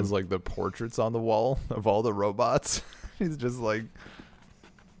just has like the portraits on the wall of all the robots. He's just like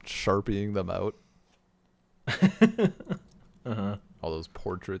sharpieing them out. All those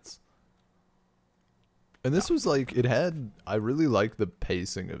portraits. And this was like, I really like the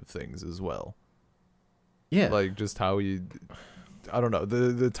pacing of things as well. Yeah. Like just how I don't know,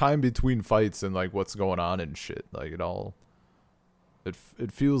 the time between fights and like what's going on and shit. Like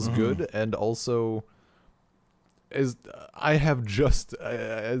it feels good. And also, as I have just,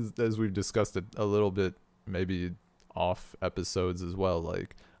 as we've discussed it a little bit, maybe off episodes as well,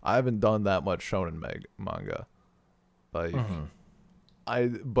 like I haven't done that much shonen manga. Like,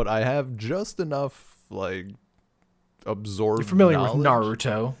 but I have just enough like absorbed. You're familiar knowledge. with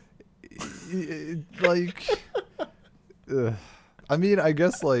Naruto? Like, I mean, I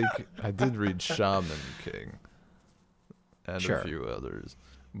guess like I did read Shaman King and a few others,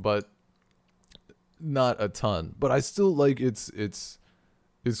 but not a ton. But I still like it's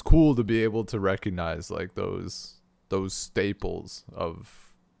cool to be able to recognize like those staples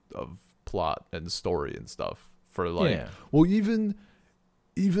of plot and story and stuff for like well even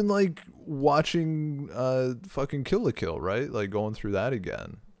like watching fucking Kill la Kill, right? Like going through that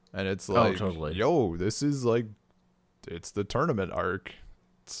again. And it's like, totally. Yo, this is like, it's the tournament arc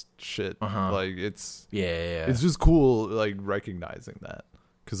shit. Like it's it's just cool like recognizing that,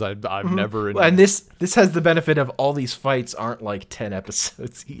 because I've never and this has the benefit of all these fights aren't like 10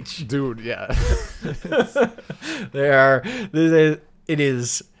 episodes each. Dude, yeah.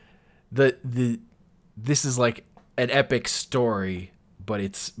 This is like an epic story, but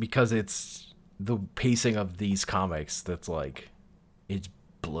it's because it's the pacing of these comics that's like it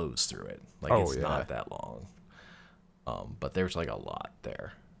blows through it. Like it's not that long. But there's like a lot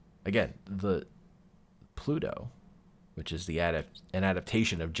there. Again, the Pluto, which is an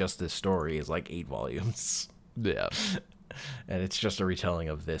adaptation of just this story, is like 8 volumes. Yeah. And it's just a retelling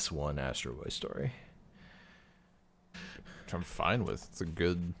of this one Astro Boy story. Which I'm fine with. It's a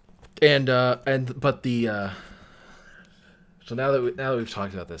good. So now that we've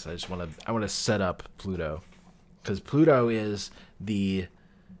talked about this, I want to set up Pluto, because Pluto is the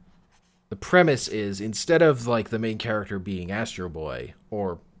premise is, instead of like the main character being Astro Boy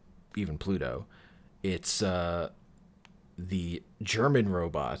or even Pluto, it's the German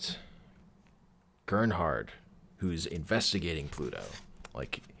robot Gernhard who's investigating Pluto.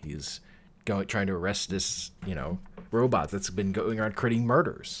 Like he's trying to arrest this robot that's been going around creating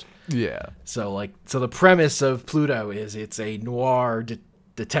murders. Yeah. So the premise of Pluto is it's a noir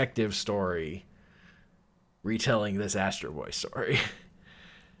detective story retelling this Astro Boy story.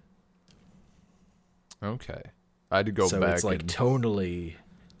 Okay. I had to go back. So it's like tonally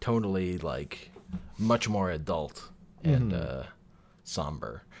like much more adult and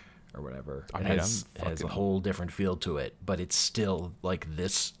somber or whatever. It has a whole different feel to it, but it's still like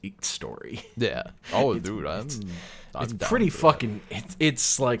this story. Yeah. Oh, dude, it's pretty fucking.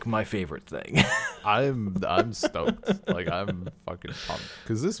 It's like my favorite thing. I'm stoked. Like I'm fucking pumped,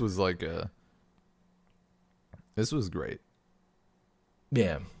 because this was great.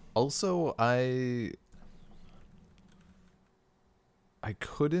 Yeah. Also, I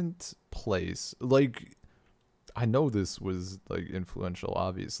couldn't place, like, I know this was like influential,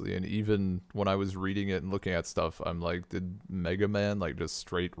 obviously, and even when I was reading it and looking at stuff, I'm like, did Mega Man like just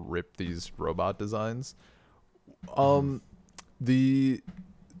straight rip these robot designs? The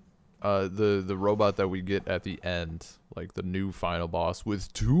the robot that we get at the end, like the new final boss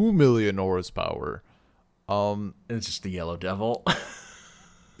with 2 million horsepower. It's just the Yellow Devil.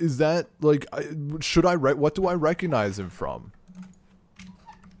 Is that like, what do I recognize him from?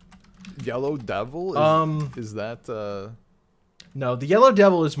 Yellow Devil? Is that No, the Yellow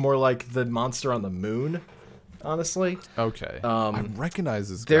Devil is more like the monster on the moon, honestly. okay. I recognize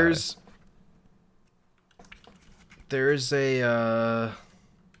this guy. There's a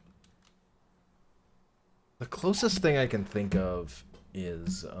the closest thing I can think of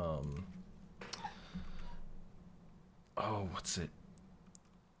is what's it?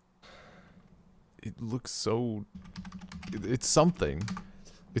 It looks so, it's something.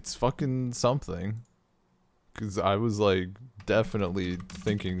 It's fucking something. Cuz I was like definitely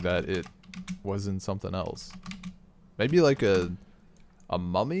thinking that it wasn't something else. Maybe like a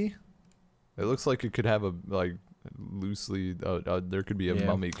mummy? It looks like it could have a like loosely there could be a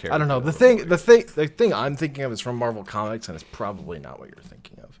mummy character. I don't know. The thing I'm thinking of is from Marvel Comics, and it's probably not what you're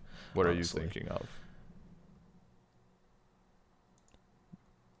thinking of. What honestly. Are you thinking of?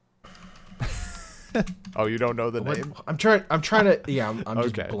 Oh, you don't know the name? I'm trying to. Yeah, I'm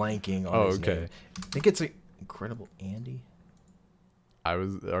just okay. blanking on his name. I think it's Incredible Andy. I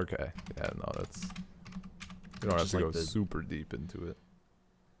was okay. Yeah, no, that's. You don't have to go super deep into it.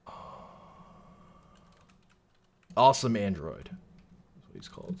 Awesome Android. That's what he's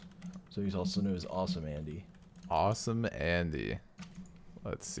called. So he's also known as Awesome Andy. Awesome Andy.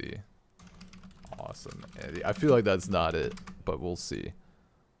 Let's see. Awesome Andy. I feel like that's not it, but we'll see.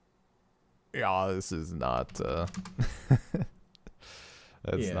 Yeah, this is not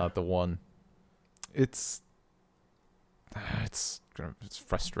that's not the one. It's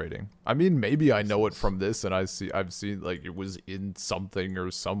frustrating. I mean, maybe I know it from this, and I've seen like it was in something or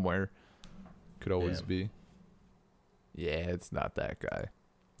somewhere. Could always be. Yeah, it's not that guy.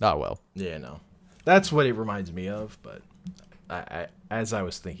 Oh well. Yeah, no. That's what it reminds me of, but I as I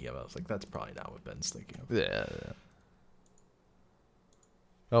was thinking of it, I was like, that's probably not what Ben's thinking of. Yeah.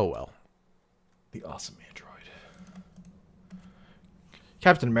 Oh well. The Awesome Android.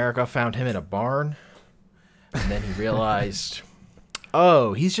 Captain America found him in a barn, and then he realized,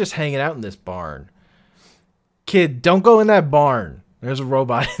 oh, he's just hanging out in this barn. Kid, don't go in that barn. There's a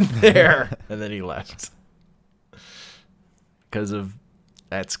robot in there. And then he left. Because of,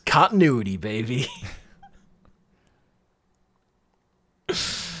 that's continuity, baby.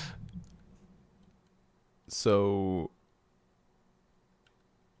 So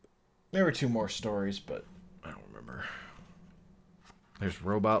there were 2 more stories, but I don't remember. There's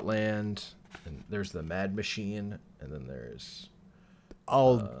Robot Land, and there's the Mad Machine, and then there's...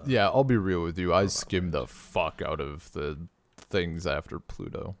 I'll be real with you. I skimmed the fuck out of the things after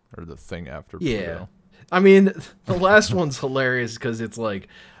Pluto, or the thing after Pluto. Yeah. I mean, the last one's hilarious because it's like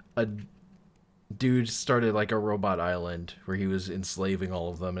a dude started like a robot island where he was enslaving all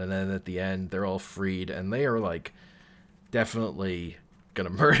of them, and then at the end, they're all freed, and they are like definitely gonna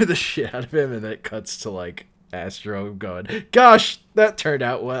murder the shit out of him, and then it cuts to like Astro going, gosh, that turned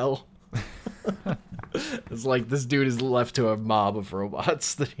out well. It's like this dude is left to a mob of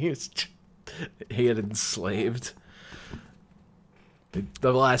robots that he had enslaved.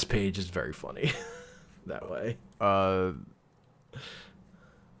 The last page is very funny that way.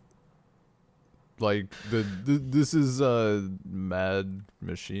 Like this is Mad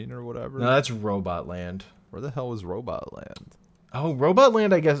Machine or whatever. No, that's Robot Land. Where the hell is Robot Land? Oh, Robot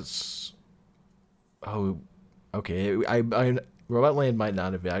Land, I guess. Oh, okay. I Robot Land might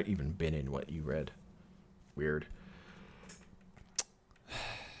not have even been in what you read. Weird.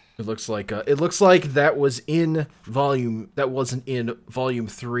 It looks like that was in volume. That wasn't in volume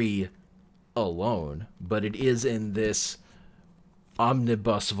 3 alone, but it is in this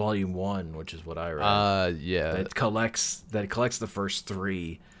omnibus volume 1, which is what I read. Yeah. That collects the first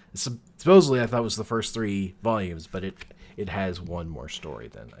 3. Supposedly, I thought it was the first 3 volumes, but it has one more story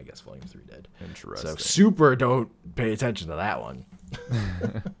than I guess volume 3 did. Interesting. So super don't pay attention to that one.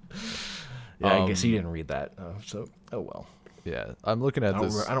 Yeah, I guess he didn't read that. So oh well. Yeah, I'm looking at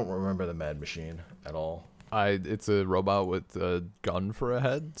this. I don't remember the Mad Machine at all. It's a robot with a gun for a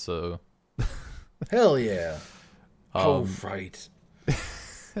head, so. Hell yeah. Oh right.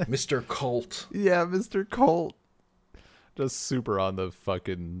 Mr. Colt. Yeah, Mr. Colt. Just super on the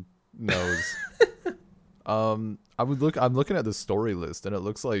fucking nose. I'm looking at the story list, and it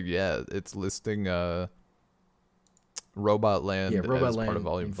looks like, yeah, it's listing Robot Land as part of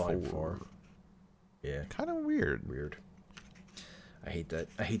Volume 4. Yeah. Kind of weird. Weird. I hate that.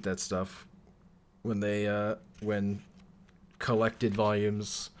 I hate that stuff. When they when collected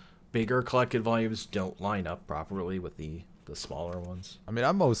volumes, bigger collected volumes don't line up properly with the smaller ones. I mean,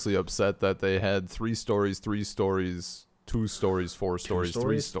 I'm mostly upset that they had 3 stories, 2 stories, 4 stories, 3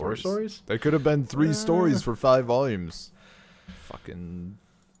 stories. 4 stories? They could have been 3 stories for 5 volumes. Fucking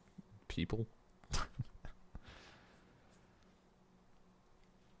people.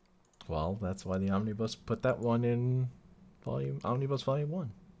 Well, that's why the Omnibus put that one in Omnibus Volume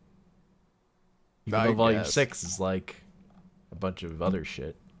 1. Even though Volume 6 is like a bunch of other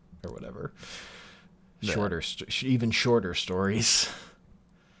shit or whatever. Shorter, even shorter stories.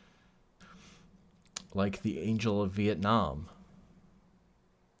 Like The Angel of Vietnam.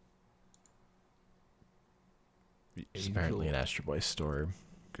 It's apparently an Astro Boy story.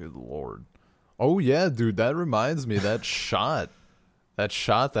 Good lord. Oh yeah, dude, that reminds me, that shot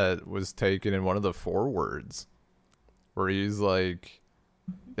that was taken in one of the forewords, where he's like,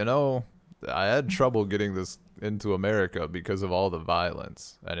 I had trouble getting this into America because of all the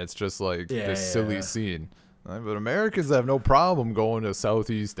violence, and it's just like this silly scene. But Americans have no problem going to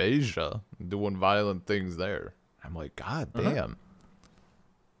Southeast Asia and doing violent things there. I'm like, God damn.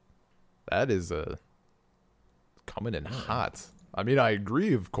 That is coming in hot. I mean, I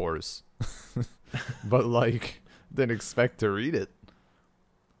agree, of course. But like, didn't expect to read it.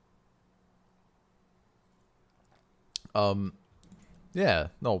 Yeah,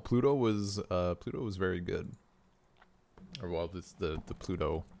 no, Pluto was very good. Or well, it's the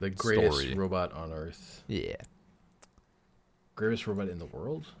Pluto, the greatest story. Robot on Earth. Yeah. Greatest robot in the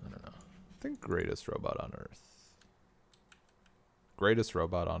world? I don't know. I think greatest robot on Earth. Greatest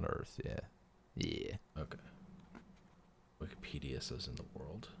robot on Earth, yeah. Yeah. Okay. Wikipedia says in the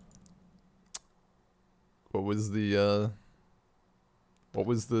world. Was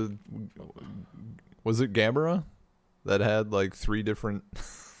it Gamera that had like 3 different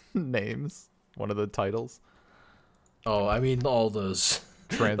names? One of the titles? Oh, I mean, all those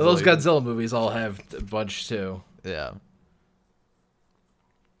Godzilla movies all have a bunch too. Yeah.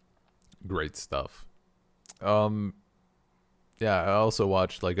 Great stuff. Yeah, I also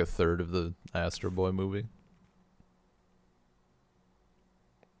watched like a third of the Astro Boy movie.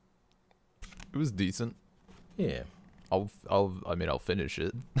 It was decent. Yeah. I'll finish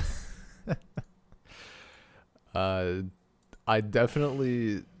it. I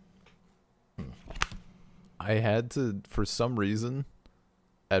definitely I had to, for some reason,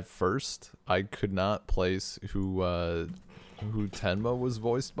 at first I could not place who Tenma was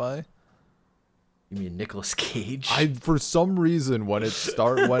voiced by. You mean Nicolas Cage? For some reason when I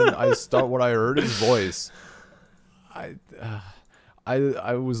heard his voice, I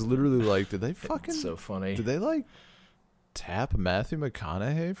was literally like, did they fucking, it's so funny. Did they like tap Matthew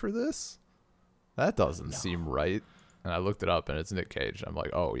McConaughey for this? That doesn't seem right. And I looked it up and it's Nick Cage. I'm like,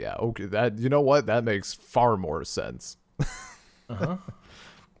 oh yeah, okay, you know what? That makes far more sense. Uh-huh.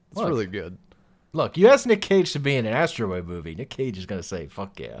 It's really good. Look, you ask Nick Cage to be in an Astro Boy movie, Nick Cage is gonna say,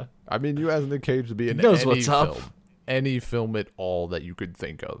 "Fuck yeah." I mean, you ask Nick Cage to be in any film at all that you could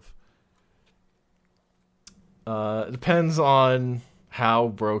think of. It depends on how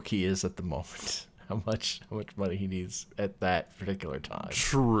broke he is at the moment, how much money he needs at that particular time.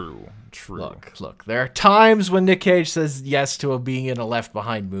 True. Look. There are times when Nick Cage says yes to being in a Left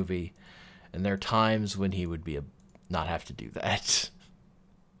Behind movie, and there are times when he would not have to do that.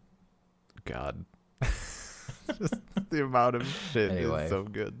 God. Just the amount of shit is so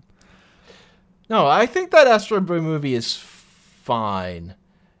good. No, I think that Astro Boy movie is fine.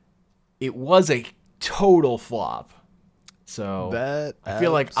 It was a total flop. So I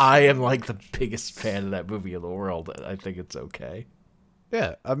feel like I am like the biggest fan of that movie in the world. I think it's okay.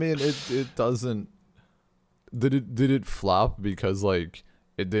 Yeah, I mean it doesn't. Did it flop because like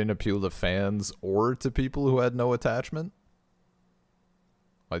it didn't appeal to fans or to people who had no attachment?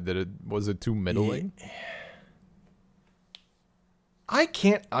 Like, was it too middling? I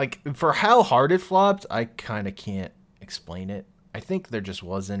can't, for how hard it flopped, I kind of can't explain it. I think there just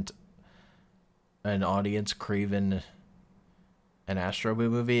wasn't an audience craving an Astro Boy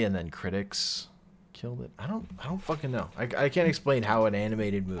movie, and then critics killed it. I don't fucking know. I can't explain how an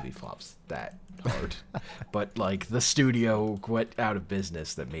animated movie flops that hard. But, like, the studio went out of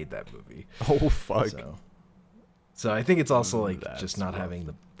business that made that movie. Oh, fuck. So I think it's also like just not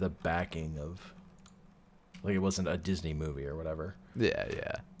having the backing of, like, it wasn't a Disney movie or whatever.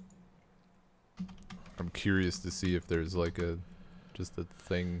 Yeah. I'm curious to see if there's like just a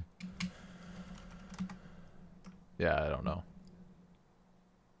thing Yeah, I don't know.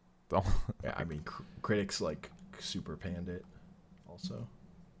 Yeah, I mean, critics like super panned it also.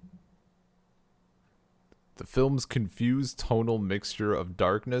 The film's confused tonal mixture of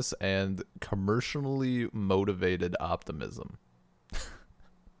darkness and commercially motivated optimism.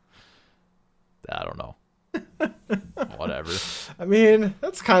 I don't know. Whatever. I mean,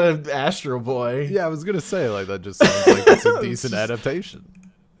 that's kind of Astro Boy. Yeah, I was gonna say, like, that just sounds like it's a decent adaptation.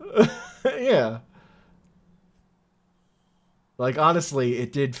 Yeah. Like, honestly,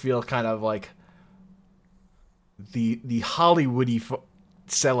 it did feel kind of like the Hollywoody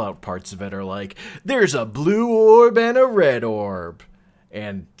sellout parts of it are like, there's a blue orb and a red orb,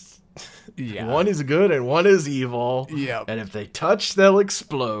 and one is good and one is evil. Yeah, and if they touch, they'll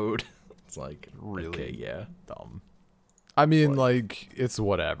explode. It's like, really, okay, yeah, dumb. I mean, like, it's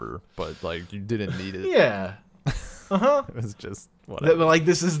whatever, but like, you didn't need it. Yeah. Uh-huh. It was just whatever. Like,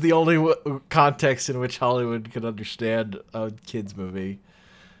 this is the only context in which Hollywood could understand a kids movie.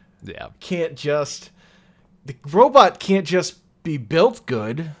 Yeah. The robot can't just be built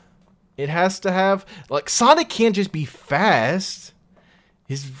good. It has to have, like, Sonic can't just be fast.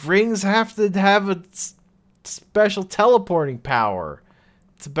 His rings have to have a special teleporting power.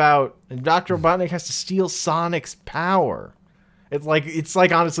 And Dr. Robotnik has to steal Sonic's power. It's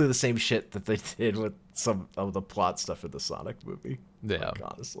like honestly the same shit that they did with some of the plot stuff in the Sonic movie. Yeah. Like,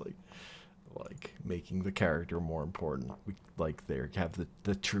 honestly. Like, making the character more important. Like, they have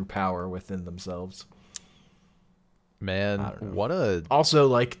the true power within themselves. Man, what a... Also,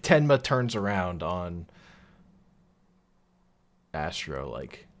 like, Tenma turns around on Astro,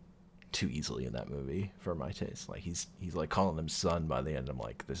 like, too easily in that movie, for my taste. Like, he's like, calling him son by the end. I'm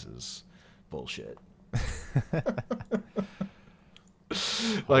like, this is bullshit.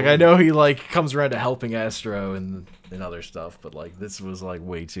 Like, I know he, like, comes around to helping Astro and other stuff, but, like, this was, like,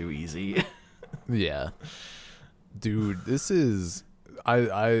 way too easy. Yeah. Dude, this is...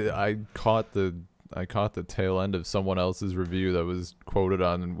 I caught the tail end of someone else's review that was quoted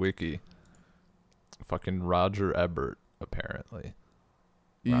on Wiki. Fucking Roger Ebert, apparently.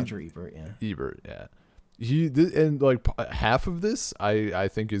 Roger Ebert, yeah. Ebert, yeah. And like half of this I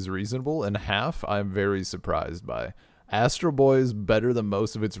think is reasonable, and half I'm very surprised by. Astro Boy is better than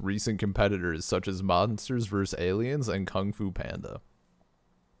most of its recent competitors, such as Monsters vs. Aliens and Kung Fu Panda.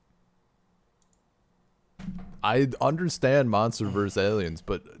 I understand Monsters vs. Aliens,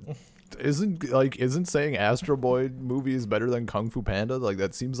 but isn't saying Astro Boy movie is better than Kung Fu Panda? Like,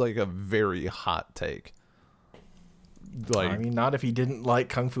 that seems like a very hot take. Like, I mean, not if he didn't like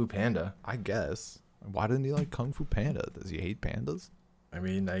Kung Fu Panda. I guess. Why didn't he like Kung Fu Panda? Does he hate pandas? I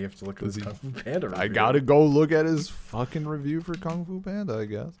mean, now you have to look at his Kung Fu Panda review. I gotta go look at his fucking review for Kung Fu Panda, I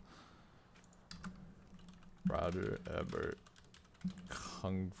guess. Roger Ebert.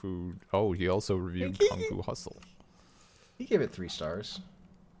 Kung Fu... Oh, he also reviewed Kung Fu Hustle. He gave it 3 stars.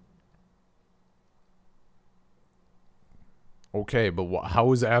 Okay, but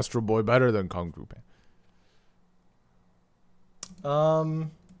how is Astro Boy better than Kung Fu Panda?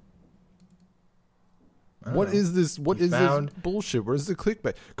 What is this? What is this bullshit? Where's the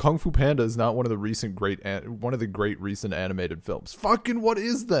clickbait? Kung Fu Panda is not one of the great recent animated films. Fucking what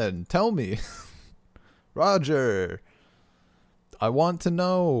is then? Tell me, Roger. I want to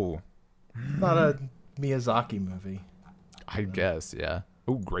know. Not a Miyazaki movie. I guess, yeah.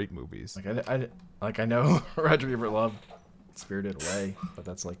 Oh, great movies. Like I know Roger Ebert loved Spirited Away, but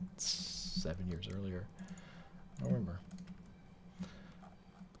that's like 7 years earlier.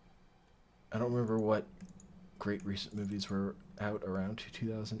 I don't remember what great recent movies were out around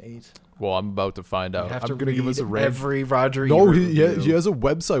 2008. Well, I'm about to find out. I'm going to give us a rank. Every Roger Ebert No, he has a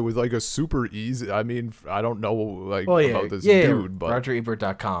website with like a super easy. I mean, I don't know about this dude, but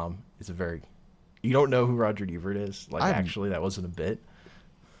RogerEbert.com is a very... You don't know who Roger Ebert is? Like, actually, that wasn't a bit.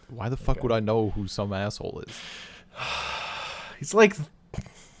 Why the fuck would I know who some asshole is? He's like...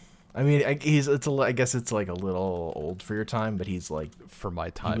 I mean, I guess it's like a little old for your time, but he's like... For my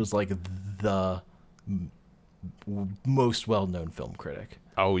time. He was like the most well-known film critic.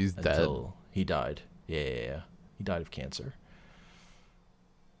 Oh, he's dead? Until he died. Yeah. He died of cancer.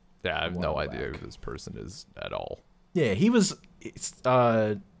 Yeah, I have no idea who this person is at all. Yeah, he was...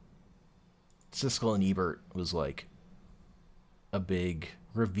 Siskel and Ebert was like a big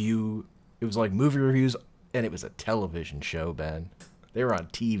review. It was like movie reviews, and it was a television show, Ben. They were on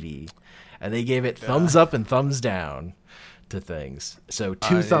TV, and they gave it thumbs up and thumbs down to things. So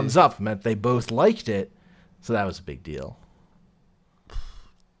 2 thumbs up meant they both liked it, so that was a big deal.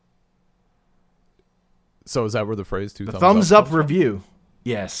 So is that where the phrase two thumbs up review?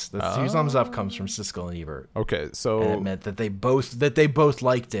 Yes, the 2 thumbs up comes from Siskel and Ebert. Okay, so and it meant that they both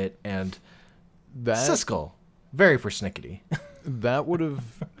liked it, and that Siskel Very persnickety. That would have.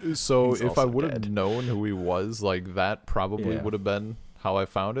 So He's if I also would have dead. known who he was, like that probably Yeah. would have been how I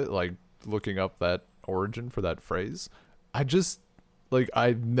found it. Like looking up that origin for that phrase. I just like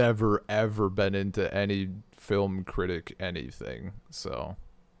I've never ever been into any film critic anything. So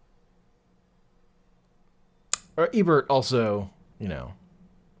Ebert also,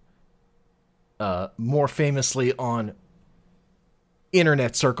 more famously on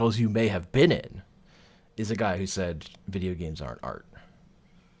internet circles you may have been in, is a guy who said video games aren't art.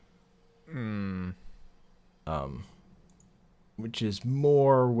 Which is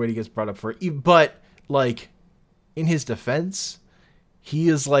more what he gets brought up for. But, like, in his defense, he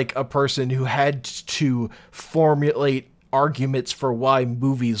is like a person who had to formulate arguments for why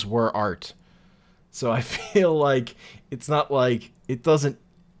movies were art. So I feel like it's not like it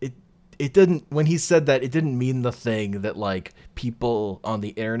didn't when he said that, it didn't mean the thing that like people on the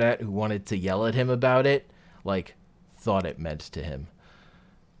internet who wanted to yell at him about it like thought it meant to him.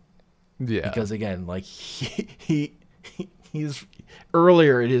 yeah, Because again, like he's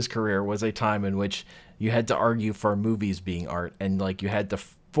earlier in his career was a time in which you had to argue for movies being art, and like you had to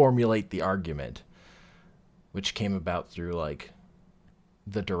formulate the argument, which came about through like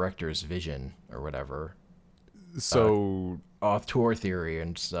the director's vision or whatever, so auteur theory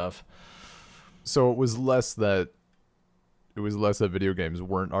and stuff. so it was less that video games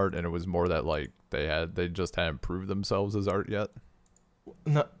weren't art, and it was more that like they just hadn't proved themselves as art yet.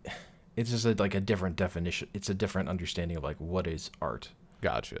 No, it's just like a different definition. It's a different understanding of like what is art.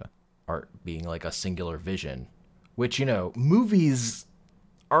 Gotcha. Art being like a singular vision, which movies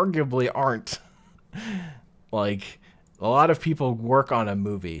arguably aren't. Like a lot of people work on a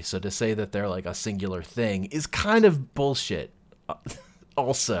movie, so to say that they're like a singular thing is kind of bullshit.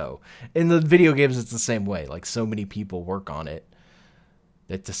 Also, in the video games, it's the same way. Like so many people work on it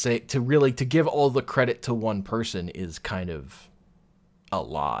that to give all the credit to one person is kind of a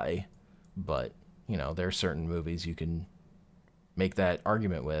lie. But there are certain movies you can make that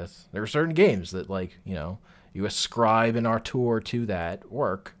argument with. There are certain games that like you ascribe an auteur to that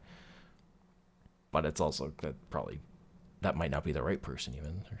work, but it's also that might not be the right person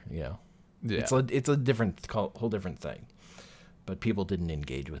even. Yeah. It's a different whole different thing. But people didn't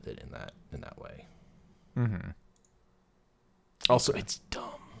engage with it in that way. Mm-hmm. Also, it's dumb,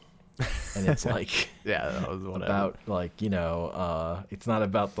 and it's like Yeah, that was whatever. about like it's not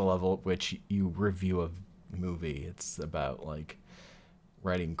about the level at which you review a movie. It's about like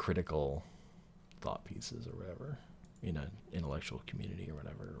writing critical thought pieces or whatever, intellectual community or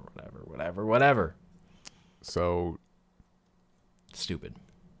whatever. So, Stupid.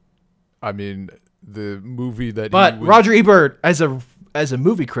 I mean, the movie that But he was, Roger Ebert, as a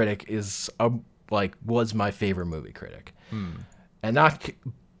movie critic, was my favorite movie critic,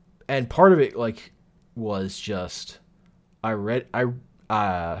 and part of it was just I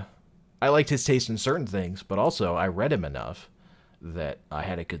liked his taste in certain things, but also I read him enough that I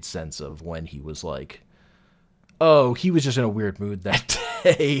had a good sense of when he was like, oh, he was just in a weird mood that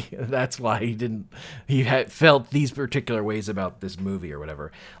day. That's why he had felt these particular ways about this movie or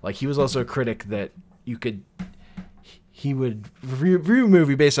whatever. Like he was also a critic that he would review a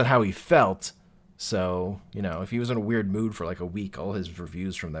movie based on how he felt. So, if he was in a weird mood for like a week, all his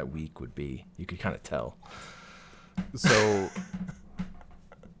reviews from that week you could kind of tell. So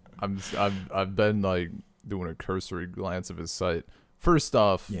I've been like doing a cursory glance of his site. First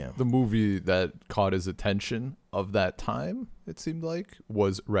off, the movie that caught his attention of that time, it seemed like,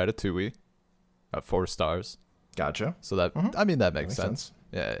 was Ratatouille at 4 stars. Gotcha. So that that makes sense.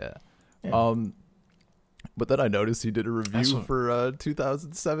 Yeah. But then I noticed he did a review for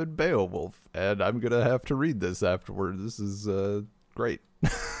 2007 Beowulf, and I'm gonna have to read this afterward. This is great.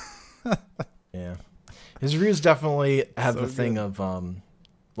 Yeah, his reviews definitely have So the thing good. of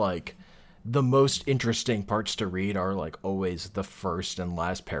like the most interesting parts to read are like always the first and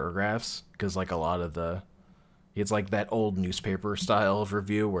last paragraphs, because like a lot of it's like that old newspaper style of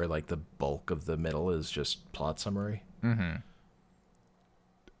review where like the bulk of the middle is just plot summary. Mm-hmm.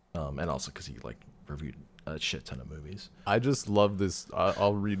 And also because he like reviewed a shit ton of movies. I just love this.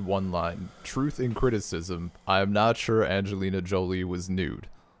 I'll read one line. Truth in criticism. I am not sure Angelina Jolie was nude.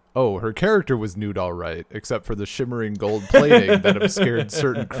 Oh, her character was nude all right, except for the shimmering gold plating that obscured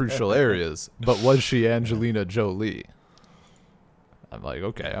certain crucial areas. But was she Angelina Jolie? I'm like,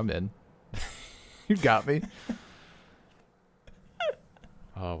 okay, I'm in. You got me.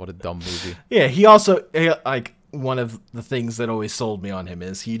 Oh, what a dumb movie. Yeah, he also like one of the things that always sold me on him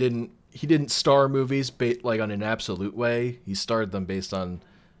is he didn't star movies like on an absolute way. He starred them based on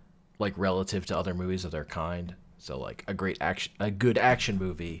like relative to other movies of their kind. So like a good action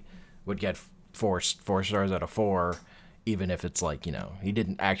movie would get four stars out of 4, even if it's like, you know, he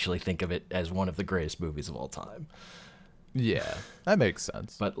didn't actually think of it as one of the greatest movies of all time. Yeah, that makes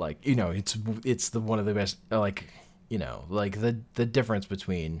sense. But like, you know, it's the one of the best, like, you know, like the difference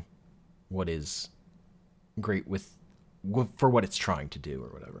between what is great for what it's trying to do or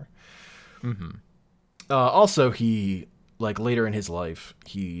whatever. Mm-hmm. Also, he, like, later in his life,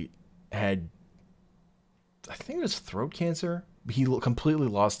 he had, I think it was throat cancer. He completely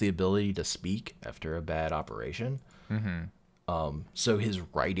lost the ability to speak after a bad operation. Mm-hmm. So his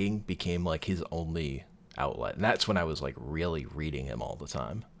writing became like his only outlet, and that's when I was like really reading him all the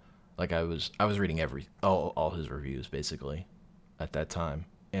time. Like I was reading all his reviews basically at that time,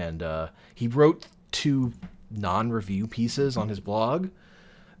 and he wrote 2 non-review pieces on his blog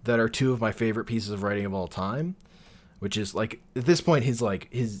that are 2 of my favorite pieces of writing of all time. Which is like, at this point, his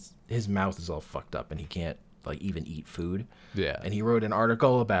mouth is all fucked up and he can't like even eat food. Yeah. And he wrote an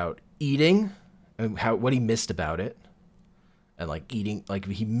article about eating and what he missed about it, and like eating, like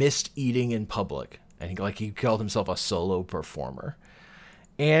he missed eating in public, and he called himself a solo performer.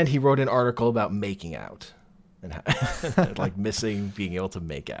 And he wrote an article about making out and like missing being able to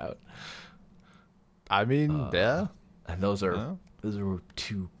make out. I mean, yeah. And those are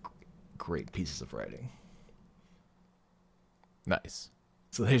 2 great pieces of writing. Nice.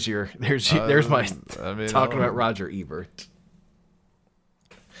 So there's my talking about Roger Ebert.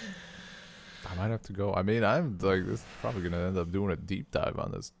 I might have to go. I mean, I'm like, this is probably gonna end up doing a deep dive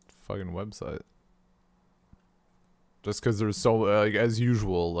on this fucking website. Just because there's so, like, as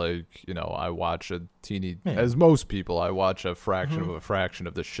usual, like, you know, I watch as most people, I watch a fraction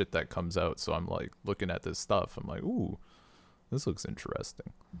of the shit that comes out. So I'm like looking at this stuff. I'm like, ooh, this looks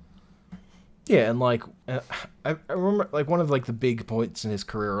interesting. Yeah, and like I remember like one of like the big points in his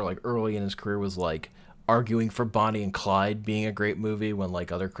career, or like early in his career, was like arguing for Bonnie and Clyde being a great movie when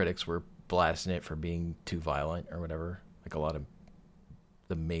like other critics were blasting it for being too violent or whatever. Like a lot of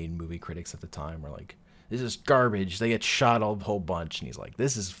the main movie critics at the time were like, "This is garbage. They get shot a whole bunch," and he's like,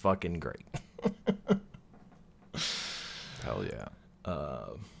 "This is fucking great." Hell yeah.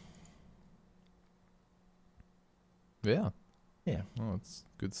 Yeah. Yeah. Oh, it's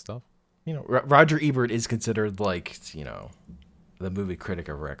good stuff. You know, Roger Ebert is considered like, you know, the movie critic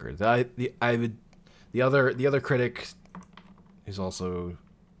of record. The other critic is also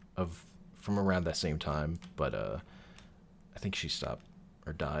from around that same time, but I think she stopped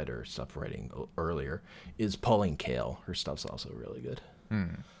or died or stopped writing earlier, is Pauline Kael. Her stuff's also really good.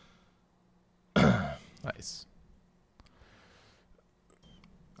 Nice.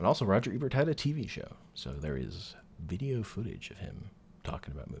 And also Roger Ebert had a TV show, so there is video footage of him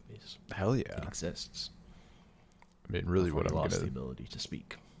talking about movies. Hell yeah. It exists. I mean, really, what I'm lost the ability to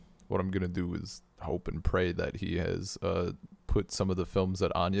speak. What I'm gonna do is hope and pray that he has put some of the films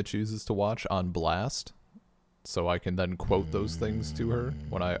that Anya chooses to watch on blast, so I can then quote those things to her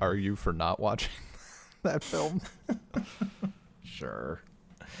when I argue for not watching that film. Sure.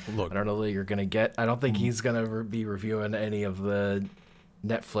 Look, I don't know that you're gonna get. I don't think he's gonna be reviewing any of the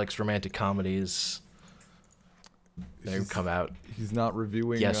Netflix romantic comedies. They've come out. He's not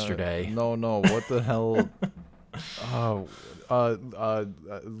reviewing yesterday. No, what the hell?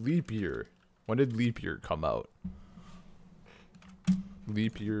 Leap Year. When did Leap Year come out?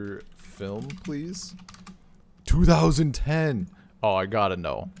 Leap Year film, please. 2010. Oh, I gotta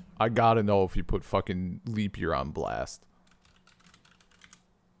know. If you put fucking Leap Year on blast.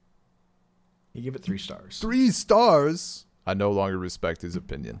 You give it 3 stars. 3 stars. I no longer respect his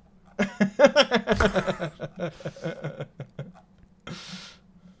opinion.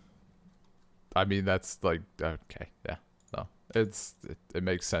 I mean, that's like, okay, yeah, no, it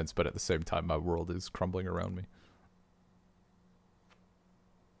makes sense, but at the same time, my world is crumbling around me.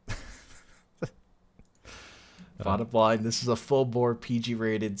 Bottom line, this is a full-bore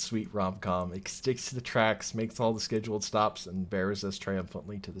PG-rated sweet rom-com. It sticks to the tracks, makes all the scheduled stops, and bears us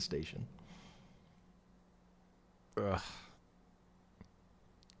triumphantly to the station. Ugh.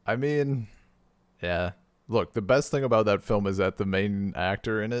 I mean, yeah. Look, the best thing about that film is that the main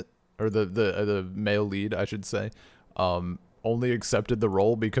actor in it, or the male lead, I should say, only accepted the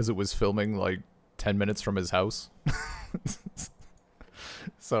role because it was filming like 10 minutes from his house.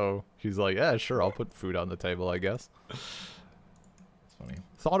 So he's like, yeah, sure, I'll put food on the table, I guess. That's funny.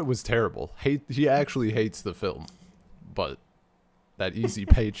 Thought it was terrible. He actually hates the film, but that easy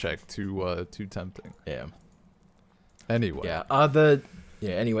paycheck too tempting. Yeah. Anyway. Yeah.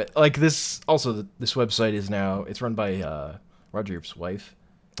 Anyway, like this. Also, this website is now. It's run by Roger Ebert's wife.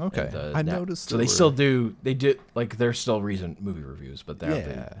 Okay. I noticed. So they still do. They did like they're still recent movie reviews, but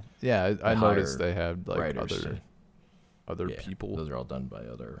I noticed they had like other yeah, people. Those are all done by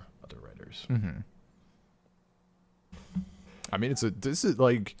other their writers. Mm-hmm. I mean, this is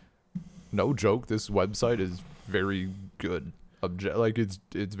like, no joke. This website is very good. Like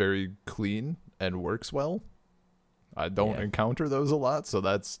it's very clean and works well. I don't encounter those a lot, so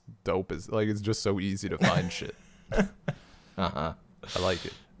that's dope. It's just so easy to find shit. I like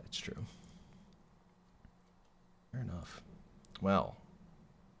it. That's true. Fair enough. Well,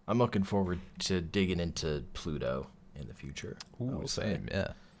 I'm looking forward to digging into Pluto in the future. Ooh, same, yeah.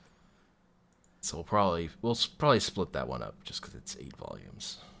 So we'll probably split that one up just because it's 8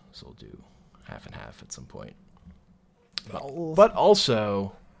 volumes. So we'll do half and half at some point. But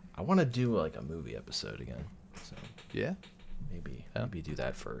also, I want to do like a movie episode again. So yeah, maybe do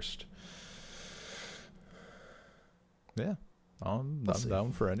that first. Yeah, I'm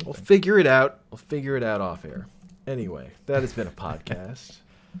down for anything. We'll figure it out. Off air. Anyway, that has been a podcast.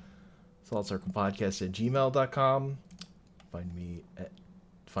 SaltCirclePodcast@gmail.com.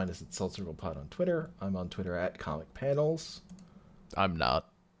 Find us at Salt Circle Pod on Twitter. I'm on Twitter at Comic Panels. I'm not.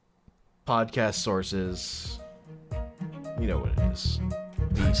 Podcast sources. You know what it is.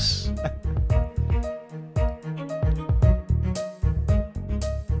 Peace.